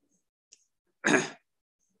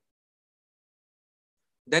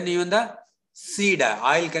 Then even the seed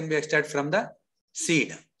oil can be extracted from the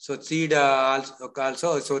seed. So seed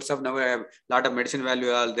also a source of now a lot of medicine value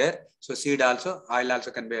all there. So seed also, oil also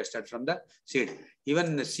can be extracted from the seed.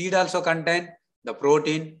 Even the seed also contain the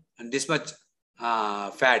protein and this much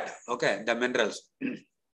fat. Okay, the minerals.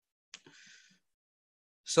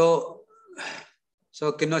 So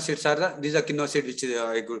quinoa seeds are these are quinoa seed which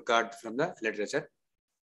I got from the literature.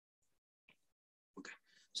 Okay.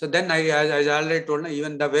 So then as I already told,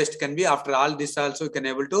 even the waste can be after all this also you can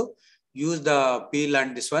able to use the peel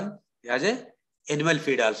and this one as a animal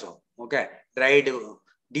feed also. Okay, dried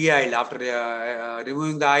de-oil after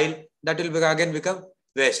removing the oil, that will again become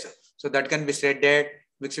waste. So that can be shredded,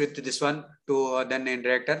 mixed with this one to then in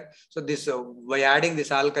reactor. So this by adding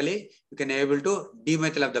this alkali, you can able to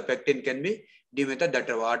demethyl of the pectin can be demethyl, that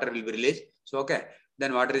water will be released. So okay,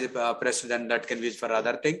 then water is pressed, then that can be used for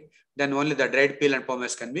other thing. Then only the dried peel and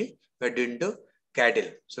pomace can be fed into cattle.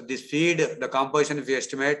 So this feed, the composition if you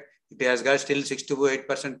estimate, it has got still 6 to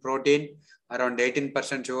 8% protein, around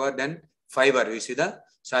 18% sugar, then fiber. We see the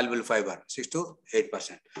soluble fiber, 6 to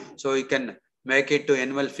 8%. So you can make it to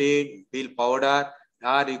animal feed, peel powder,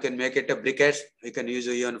 or you can make it a briquettes. You can use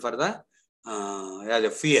even for the as a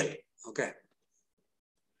fuel. Okay.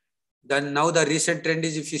 Then now the recent trend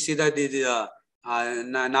is if you see the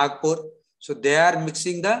Nagpur, so they are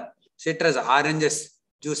mixing the citrus oranges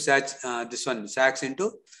juice this one sacks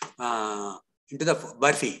into the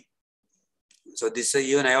burfi. So this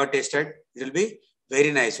even I have tasted. It will be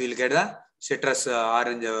very nice. We will get the citrus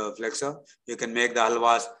orange flexo. You can make the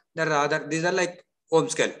halwas. There are other. These are like home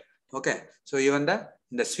scale. Okay. So even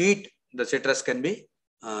the sweet, the citrus can be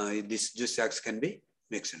this juice sacks can be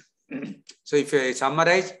mixed. So if I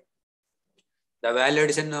summarize, The value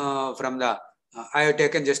addition from the, I have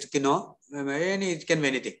taken just quinoa, it can be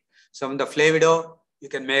anything. So from the flavido, you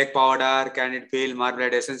can make powder, candid peel,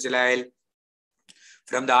 marmalade, essential oil.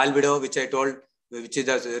 From the albedo, which I told, which is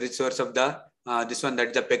the rich source of the, this one, that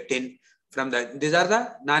is the pectin. From the, these are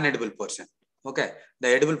the non-edible portion. Okay, the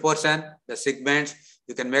edible portion, the segments,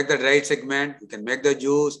 you can make the dried segment, you can make the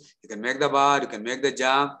juice, you can make the bar, you can make the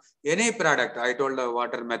jam, any product. I told the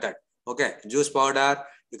water method. Okay, juice powder,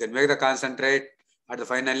 you can make the concentrate. And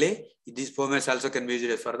finally, these formats also can be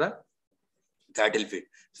used for the cattle feed.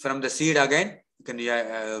 From the seed again, you can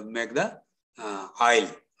make the oil.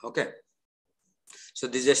 Okay. So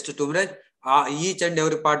this is just 2 minutes. Each and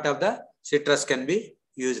every part of the citrus can be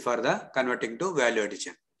used for the converting to value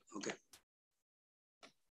addition. Okay.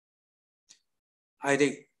 I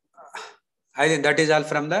think that is all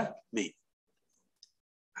from the me.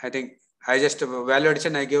 I think I just value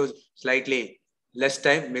addition I give slightly less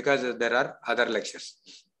time because there are other lectures.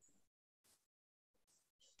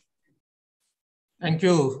 Thank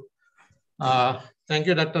you. Thank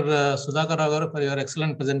you, Dr. Sudhakar Rao, for your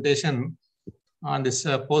excellent presentation on this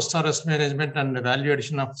post-harvest management and value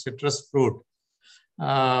addition of citrus fruit.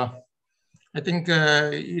 I think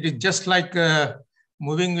it is just like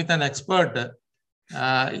moving with an expert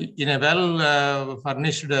in a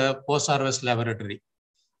well-furnished post-harvest laboratory.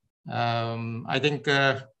 I think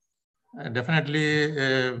definitely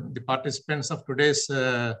the participants of today's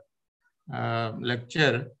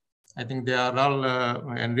lecture, I think they are all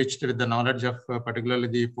enriched with the knowledge of particularly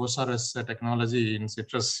the post-harvest technology in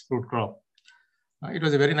citrus fruit crop. It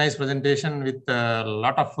was a very nice presentation with a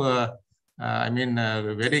lot of,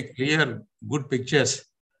 very clear, good pictures.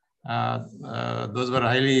 Those were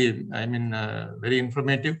highly, very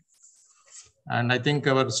informative. And I think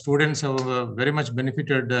our students have very much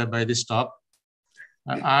benefited by this talk.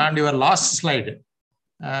 And your last slide,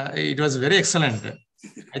 it was very excellent.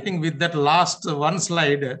 I think with that last one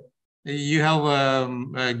slide, you have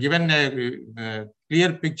given a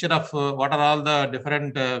clear picture of what are all the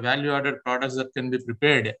different value-added products that can be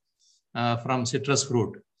prepared from citrus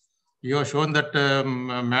fruit. You have shown that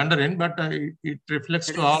mandarin, but it reflects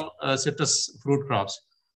to all citrus fruit crops.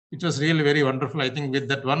 It was really very wonderful. I think with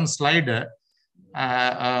that one slide, it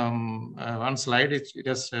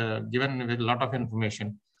has given a lot of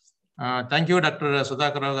information. Thank you, Dr.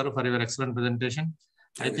 Sudhakar Rao, for your excellent presentation.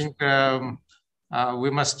 I think we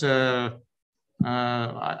must, on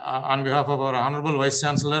behalf of our Honorable Vice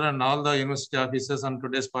Chancellor and all the university officers and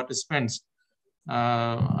today's participants,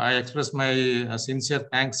 I express my sincere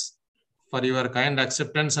thanks for your kind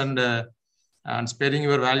acceptance and sparing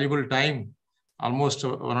your valuable time. Almost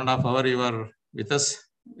 1.5 hours you are with us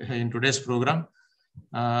in today's program.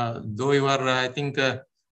 Though you are, I think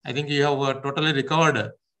you have totally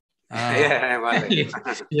recovered. Yeah, I'm all right.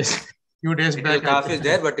 Yes, few days back. Cough is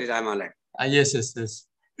there, but I'm all right. Yes.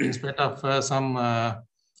 In spite of some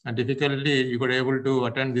difficulty, you were able to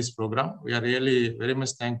attend this program. We are really very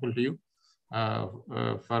much thankful to you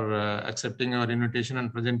for accepting our invitation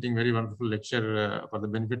and presenting very wonderful lecture for the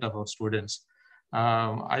benefit of our students.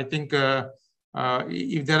 I think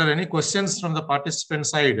if there are any questions from the participant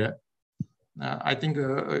side, I think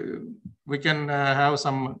we can have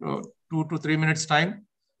some 2 to 3 minutes time.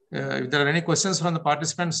 If there are any questions from the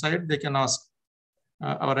participant side, they can ask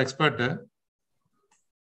our expert.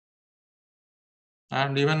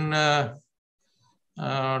 And even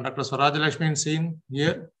Dr. Swaraj Lakshmi is seen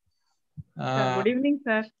here. Good evening,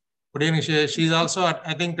 sir. Good evening. She's also,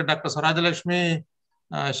 I think Dr. Swaraj Lakshmi,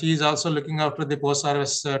 she is also looking after the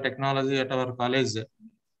post-harvest technology at our college.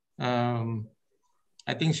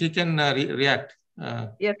 I think she can react.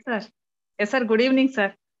 Yes, sir. Yes, sir. Good evening,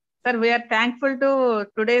 sir. Sir, we are thankful to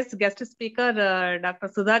today's guest speaker, Dr.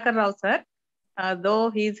 Sudhakar Rao, sir. Though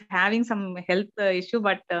he is having some health issue,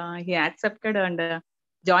 but he accepted and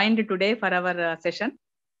joined today for our session.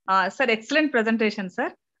 Sir, excellent presentation,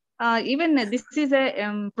 sir. Even this is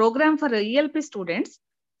a program for ELP students.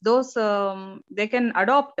 Those they can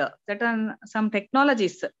adopt some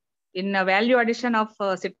technologies in value addition of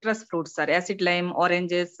citrus fruits, sir, acid lime,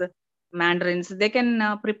 oranges, mandarins. They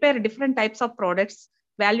can prepare different types of products,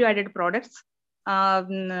 value-added products,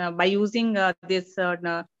 by using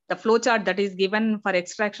the flowchart that is given for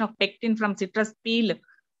extraction of pectin from citrus peel.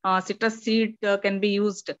 Citrus seed can be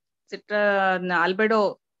used, citrus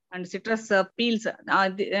albedo and citrus peels.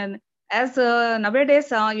 As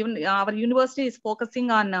nowadays, even our university is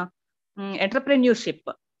focusing on entrepreneurship.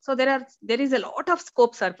 So there is a lot of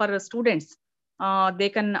scope, sir, for students. They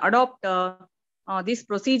can adopt these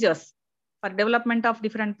procedures for development of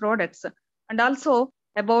different products, and also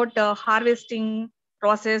about harvesting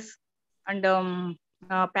process and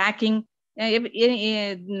packing.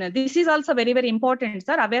 This is also very, very important,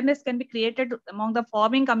 sir. Awareness can be created among the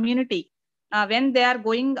farming community when they are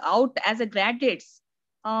going out as a graduates.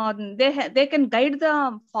 They can guide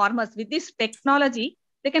the farmers with this technology.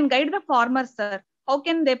 They can guide the farmers, sir. How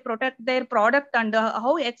can they protect their product, and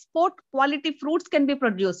how export quality fruits can be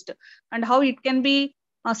produced, and how it can be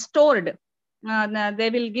stored. They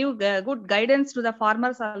will give good guidance to the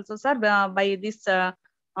farmers also, sir. By this,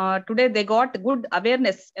 today they got good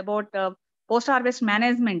awareness about post-harvest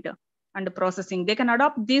management and processing. They can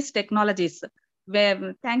adopt these technologies.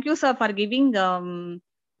 Thank you, sir, for giving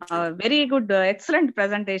very good, excellent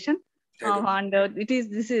presentation. And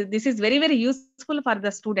this is very, very useful for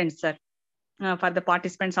the students, sir, for the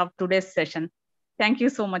participants of today's session. Thank you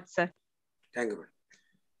so much, sir. Thank you.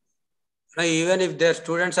 Now, even if their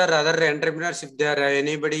students or other entrepreneurs, if there are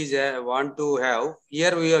anybody want to have,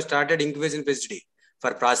 here we have started incubation facility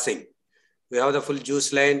for processing. We have the full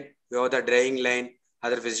juice line, we have the drying line,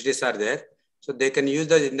 other facilities are there. So they can use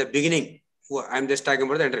in the beginning. I'm just talking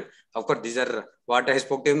about the entrepreneur. Of course, these are what I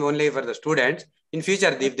spoke to him only for the students. In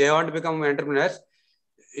future, if they want to become entrepreneurs,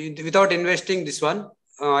 without investing this one,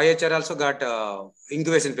 IIHR also got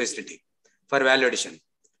incubation facility for value addition.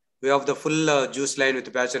 We have the full juice line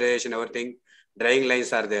with pasteurization, everything. Drying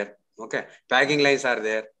lines are there. Okay. Packing lines are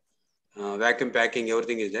there. Vacuum packing,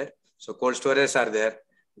 everything is there. So cold storage are there.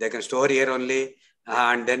 They can store here only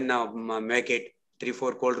and then make it.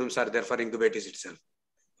 3-4 cold rooms are there for incubators itself.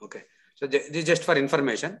 Okay. So this is just for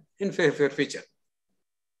information in future.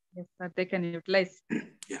 Yes, sir. They can utilize.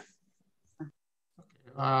 Yeah. Okay.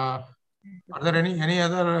 Are there any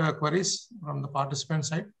other queries from the participant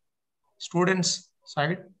side? Students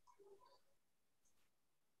side?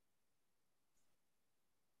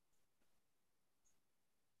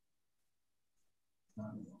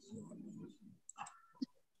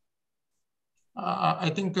 I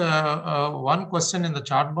think one question in the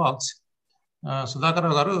chat box, Sudhakar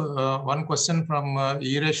Rao, one question from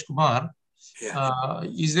Iresh Kumar. Yeah.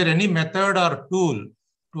 Is there any method or tool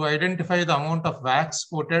to identify the amount of wax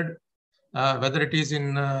coated, whether it is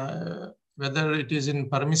in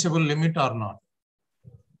permissible limit or not?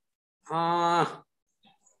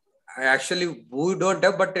 Actually, we don't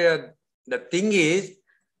have, but the thing is,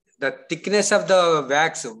 the thickness of the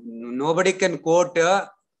wax, nobody can coat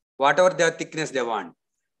whatever their thickness they want.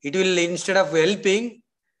 It will, instead of helping,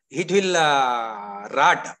 it will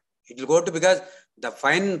rot. It will go to, because the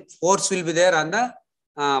fine force will be there on the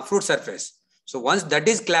fruit surface. So once that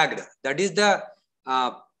is clogged, that is the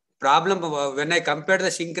problem. When I compare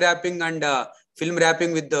the shrink wrapping and film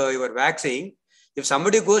wrapping with your waxing, if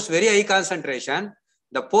somebody goes very high concentration,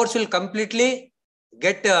 the pores will completely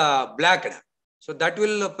get blacked. So that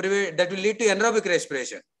will lead to anaerobic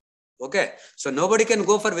respiration. Okay. So nobody can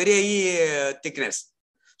go for very high thickness.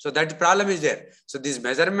 So that problem is there. So this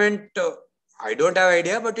measurement, I don't have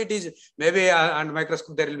idea, but it is maybe on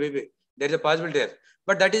microscope there is a possibility there.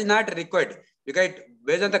 But that is not required, because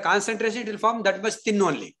based on the concentration, it will form that much thin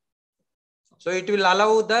only. So it will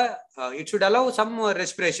allow it should allow some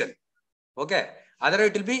respiration. Okay. Otherwise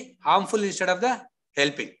it will be harmful instead of the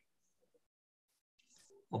helping.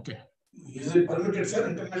 Okay. Is it permitted,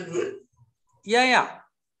 sir? Yeah.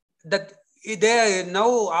 Now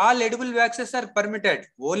all edible waxes are permitted.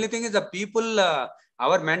 Only thing is the people,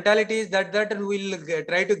 our mentality is that we'll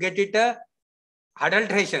try to get it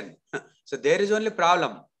adulteration. So there is only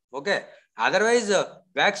problem. Okay. Otherwise,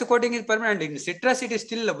 wax coating is permanent. In citrus, it is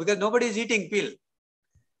still, because nobody is eating peel.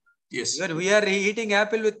 Yes. Even we are eating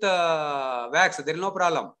apple with wax. There is no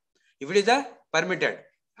problem. If it is permitted.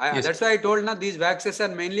 Yes. That's why I told now these waxes are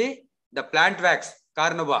mainly the plant wax,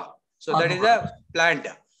 carnauba. So that is a plant.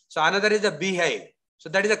 So another is a beehive. So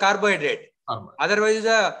that is a carbohydrate. Otherwise is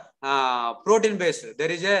a protein based.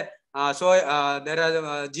 There is a there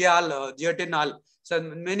are geotinol. So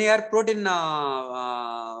many are protein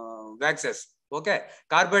waxes. Okay,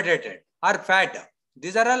 carbohydrated or fat.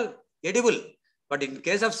 These are all edible. But in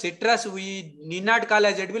case of citrus, we need not call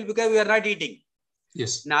as edible because we are not eating.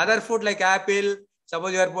 Yes. In other food like apple,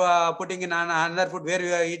 suppose you are putting in another food where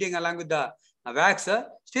you are eating along with the wax,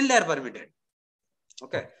 still they are permitted.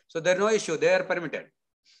 Okay. So there is no issue. They are permitted.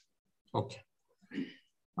 Okay.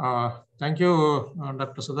 Thank you,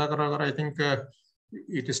 Dr. Sudhakar Rao. I think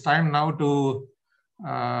it is time now to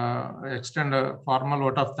extend a formal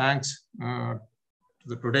vote of thanks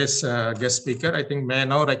to today's guest speaker. I think may I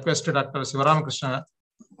now request Dr. Sivaram Krishna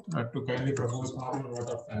to kindly propose formal vote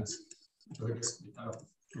of thanks to the guest speaker of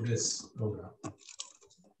today's program.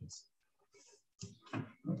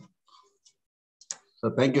 So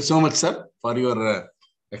thank you so much, sir, for your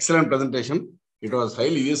excellent presentation. It was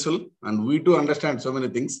highly useful, and we too understand so many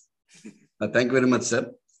things. Thank you very much,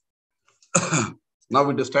 sir. Now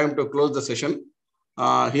it is time to close the session.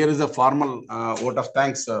 Here is a formal vote of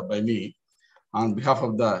thanks by me on behalf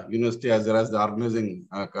of the university as well as the organizing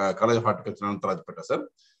College of Horticulture, Anantarajpeta, sir.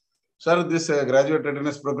 Sir, this graduate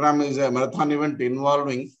readiness program is a marathon event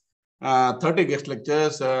involving 30 guest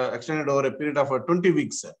lectures extended over a period of 20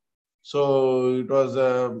 weeks, sir. So it was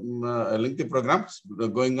a lengthy program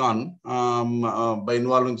going on by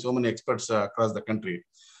involving so many experts across the country.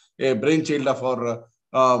 A brainchild of our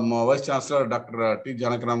Vice Chancellor, Dr. T.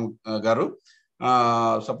 Janakaram Garu,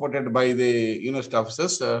 supported by the university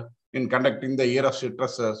officers in conducting the year of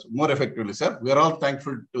citrus more effectively, sir. We are all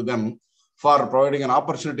thankful to them for providing an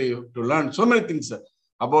opportunity to learn so many things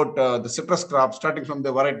about the citrus crop, starting from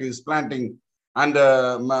the varieties, planting, and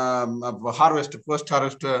harvest,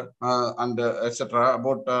 post-harvest, and etc.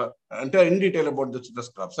 about in detail about the citrus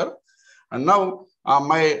crop, sir. And now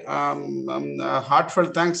my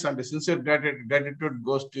heartfelt thanks and sincere gratitude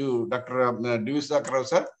goes to Dr. Sudhakar Rao,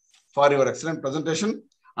 sir, for your excellent presentation.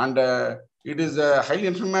 And it is a highly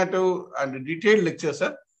informative and detailed lecture,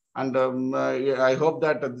 sir. And I hope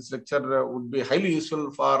that this lecture would be highly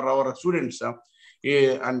useful for our students,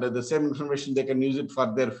 and the same information they can use it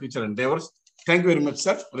for their future endeavors. Thank you very much,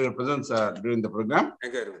 sir, for your presence during the program.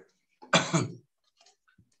 Thank you very much.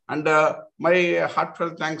 And my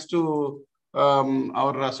heartfelt thanks to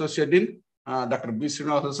our associate dean, Dr. B.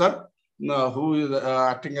 Srinivasa, sir, who is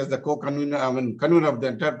acting as the co-convener, convener of the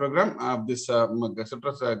entire program of this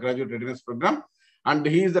citrus graduate readiness program. And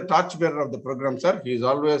he is the torchbearer of the program, sir. He is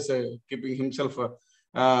always keeping himself,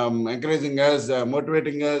 encouraging us,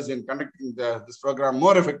 motivating us in conducting this program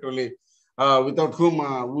more effectively, without whom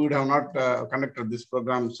we would have not conducted this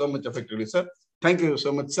program so much effectively, sir. Thank you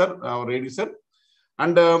so much, sir, our AD, sir.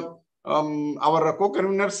 And our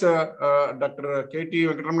co-conveners, Dr. K.T.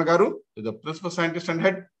 Venkatamana Garu, the Principal Scientist and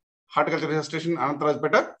Head, Horticulture Research Station,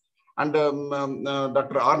 Anantarajpeta, and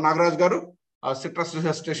Dr. R. Nagaraj Garu, Citrus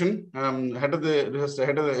Research Station, head of the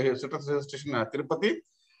Citrus Research Station, Tirupati,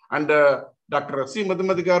 and Dr. C.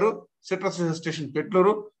 Madhumati Garu, Citrus Research Station,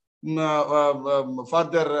 Petluru,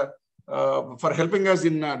 for helping us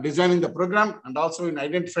in designing the program and also in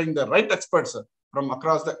identifying the right experts from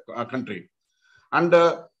across the country. And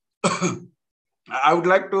I would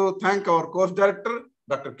like to thank our course director,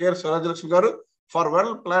 Dr. K. Swarajalaxmi Garu, for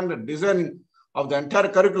well-planned designing of the entire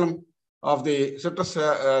curriculum of the citrus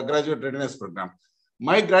graduate readiness program.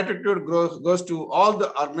 My gratitude goes to all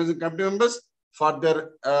the organizing committee members for their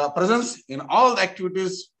presence in all the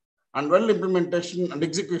activities and well implementation and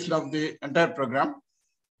execution of the entire program.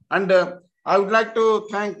 And I would like to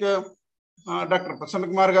thank Dr. Prasanna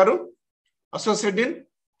Kumar Garu, Associate Dean,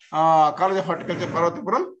 College of Horticulture,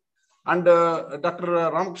 Parvatipuram, and Dr.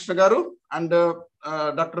 Ramakrishna Garu, and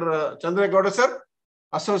Dr. Chandra Gowda, sir,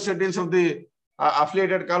 Associate Deans of the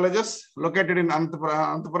affiliated colleges located in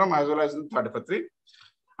Anantapuram as well as in Tadipatri.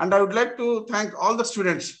 And I would like to thank all the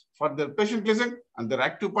students for their patient listening and their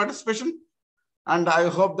active participation. And I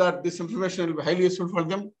hope that this information will be highly useful for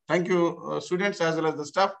them. Thank you, students, as well as the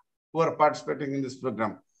staff who are participating in this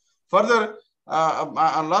program. Further,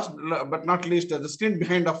 last but not least, the screen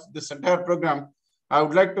behind of this entire program, I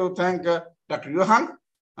would like to thank Dr. Johan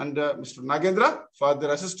and Mr. Nagendra for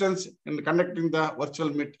their assistance in conducting the virtual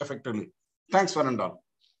meet effectively. Thanks one and all.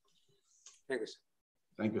 Thank you, sir.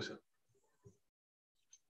 Thank you, sir.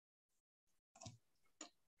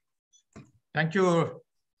 Thank you,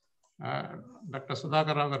 Dr.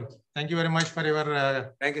 Sudhakar Rao. Thank you very much for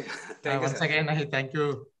your. Thank you. Thank you, once sir. again, I thank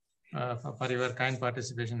you for your kind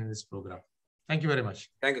participation in this program. Thank you very much.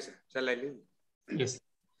 Thank you, sir. Shall I leave? Yes.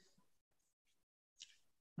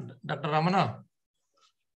 Dr. Ramana.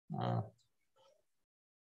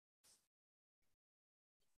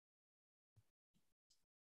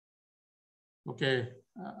 Okay,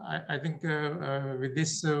 I think with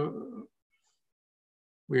this,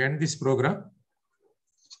 we end this program.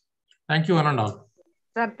 Thank you, one and all.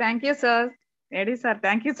 Sir, thank you, sir. Eddie, sir,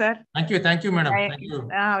 thank you, sir. Thank you, madam. Thank you.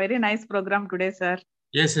 Very nice program today, sir.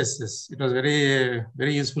 Yes. It was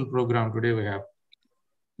very useful program today we have.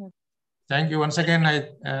 Yes. Thank you once again.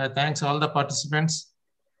 I thanks all the participants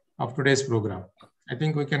of today's program. I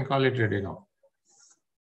think we can call it ready now.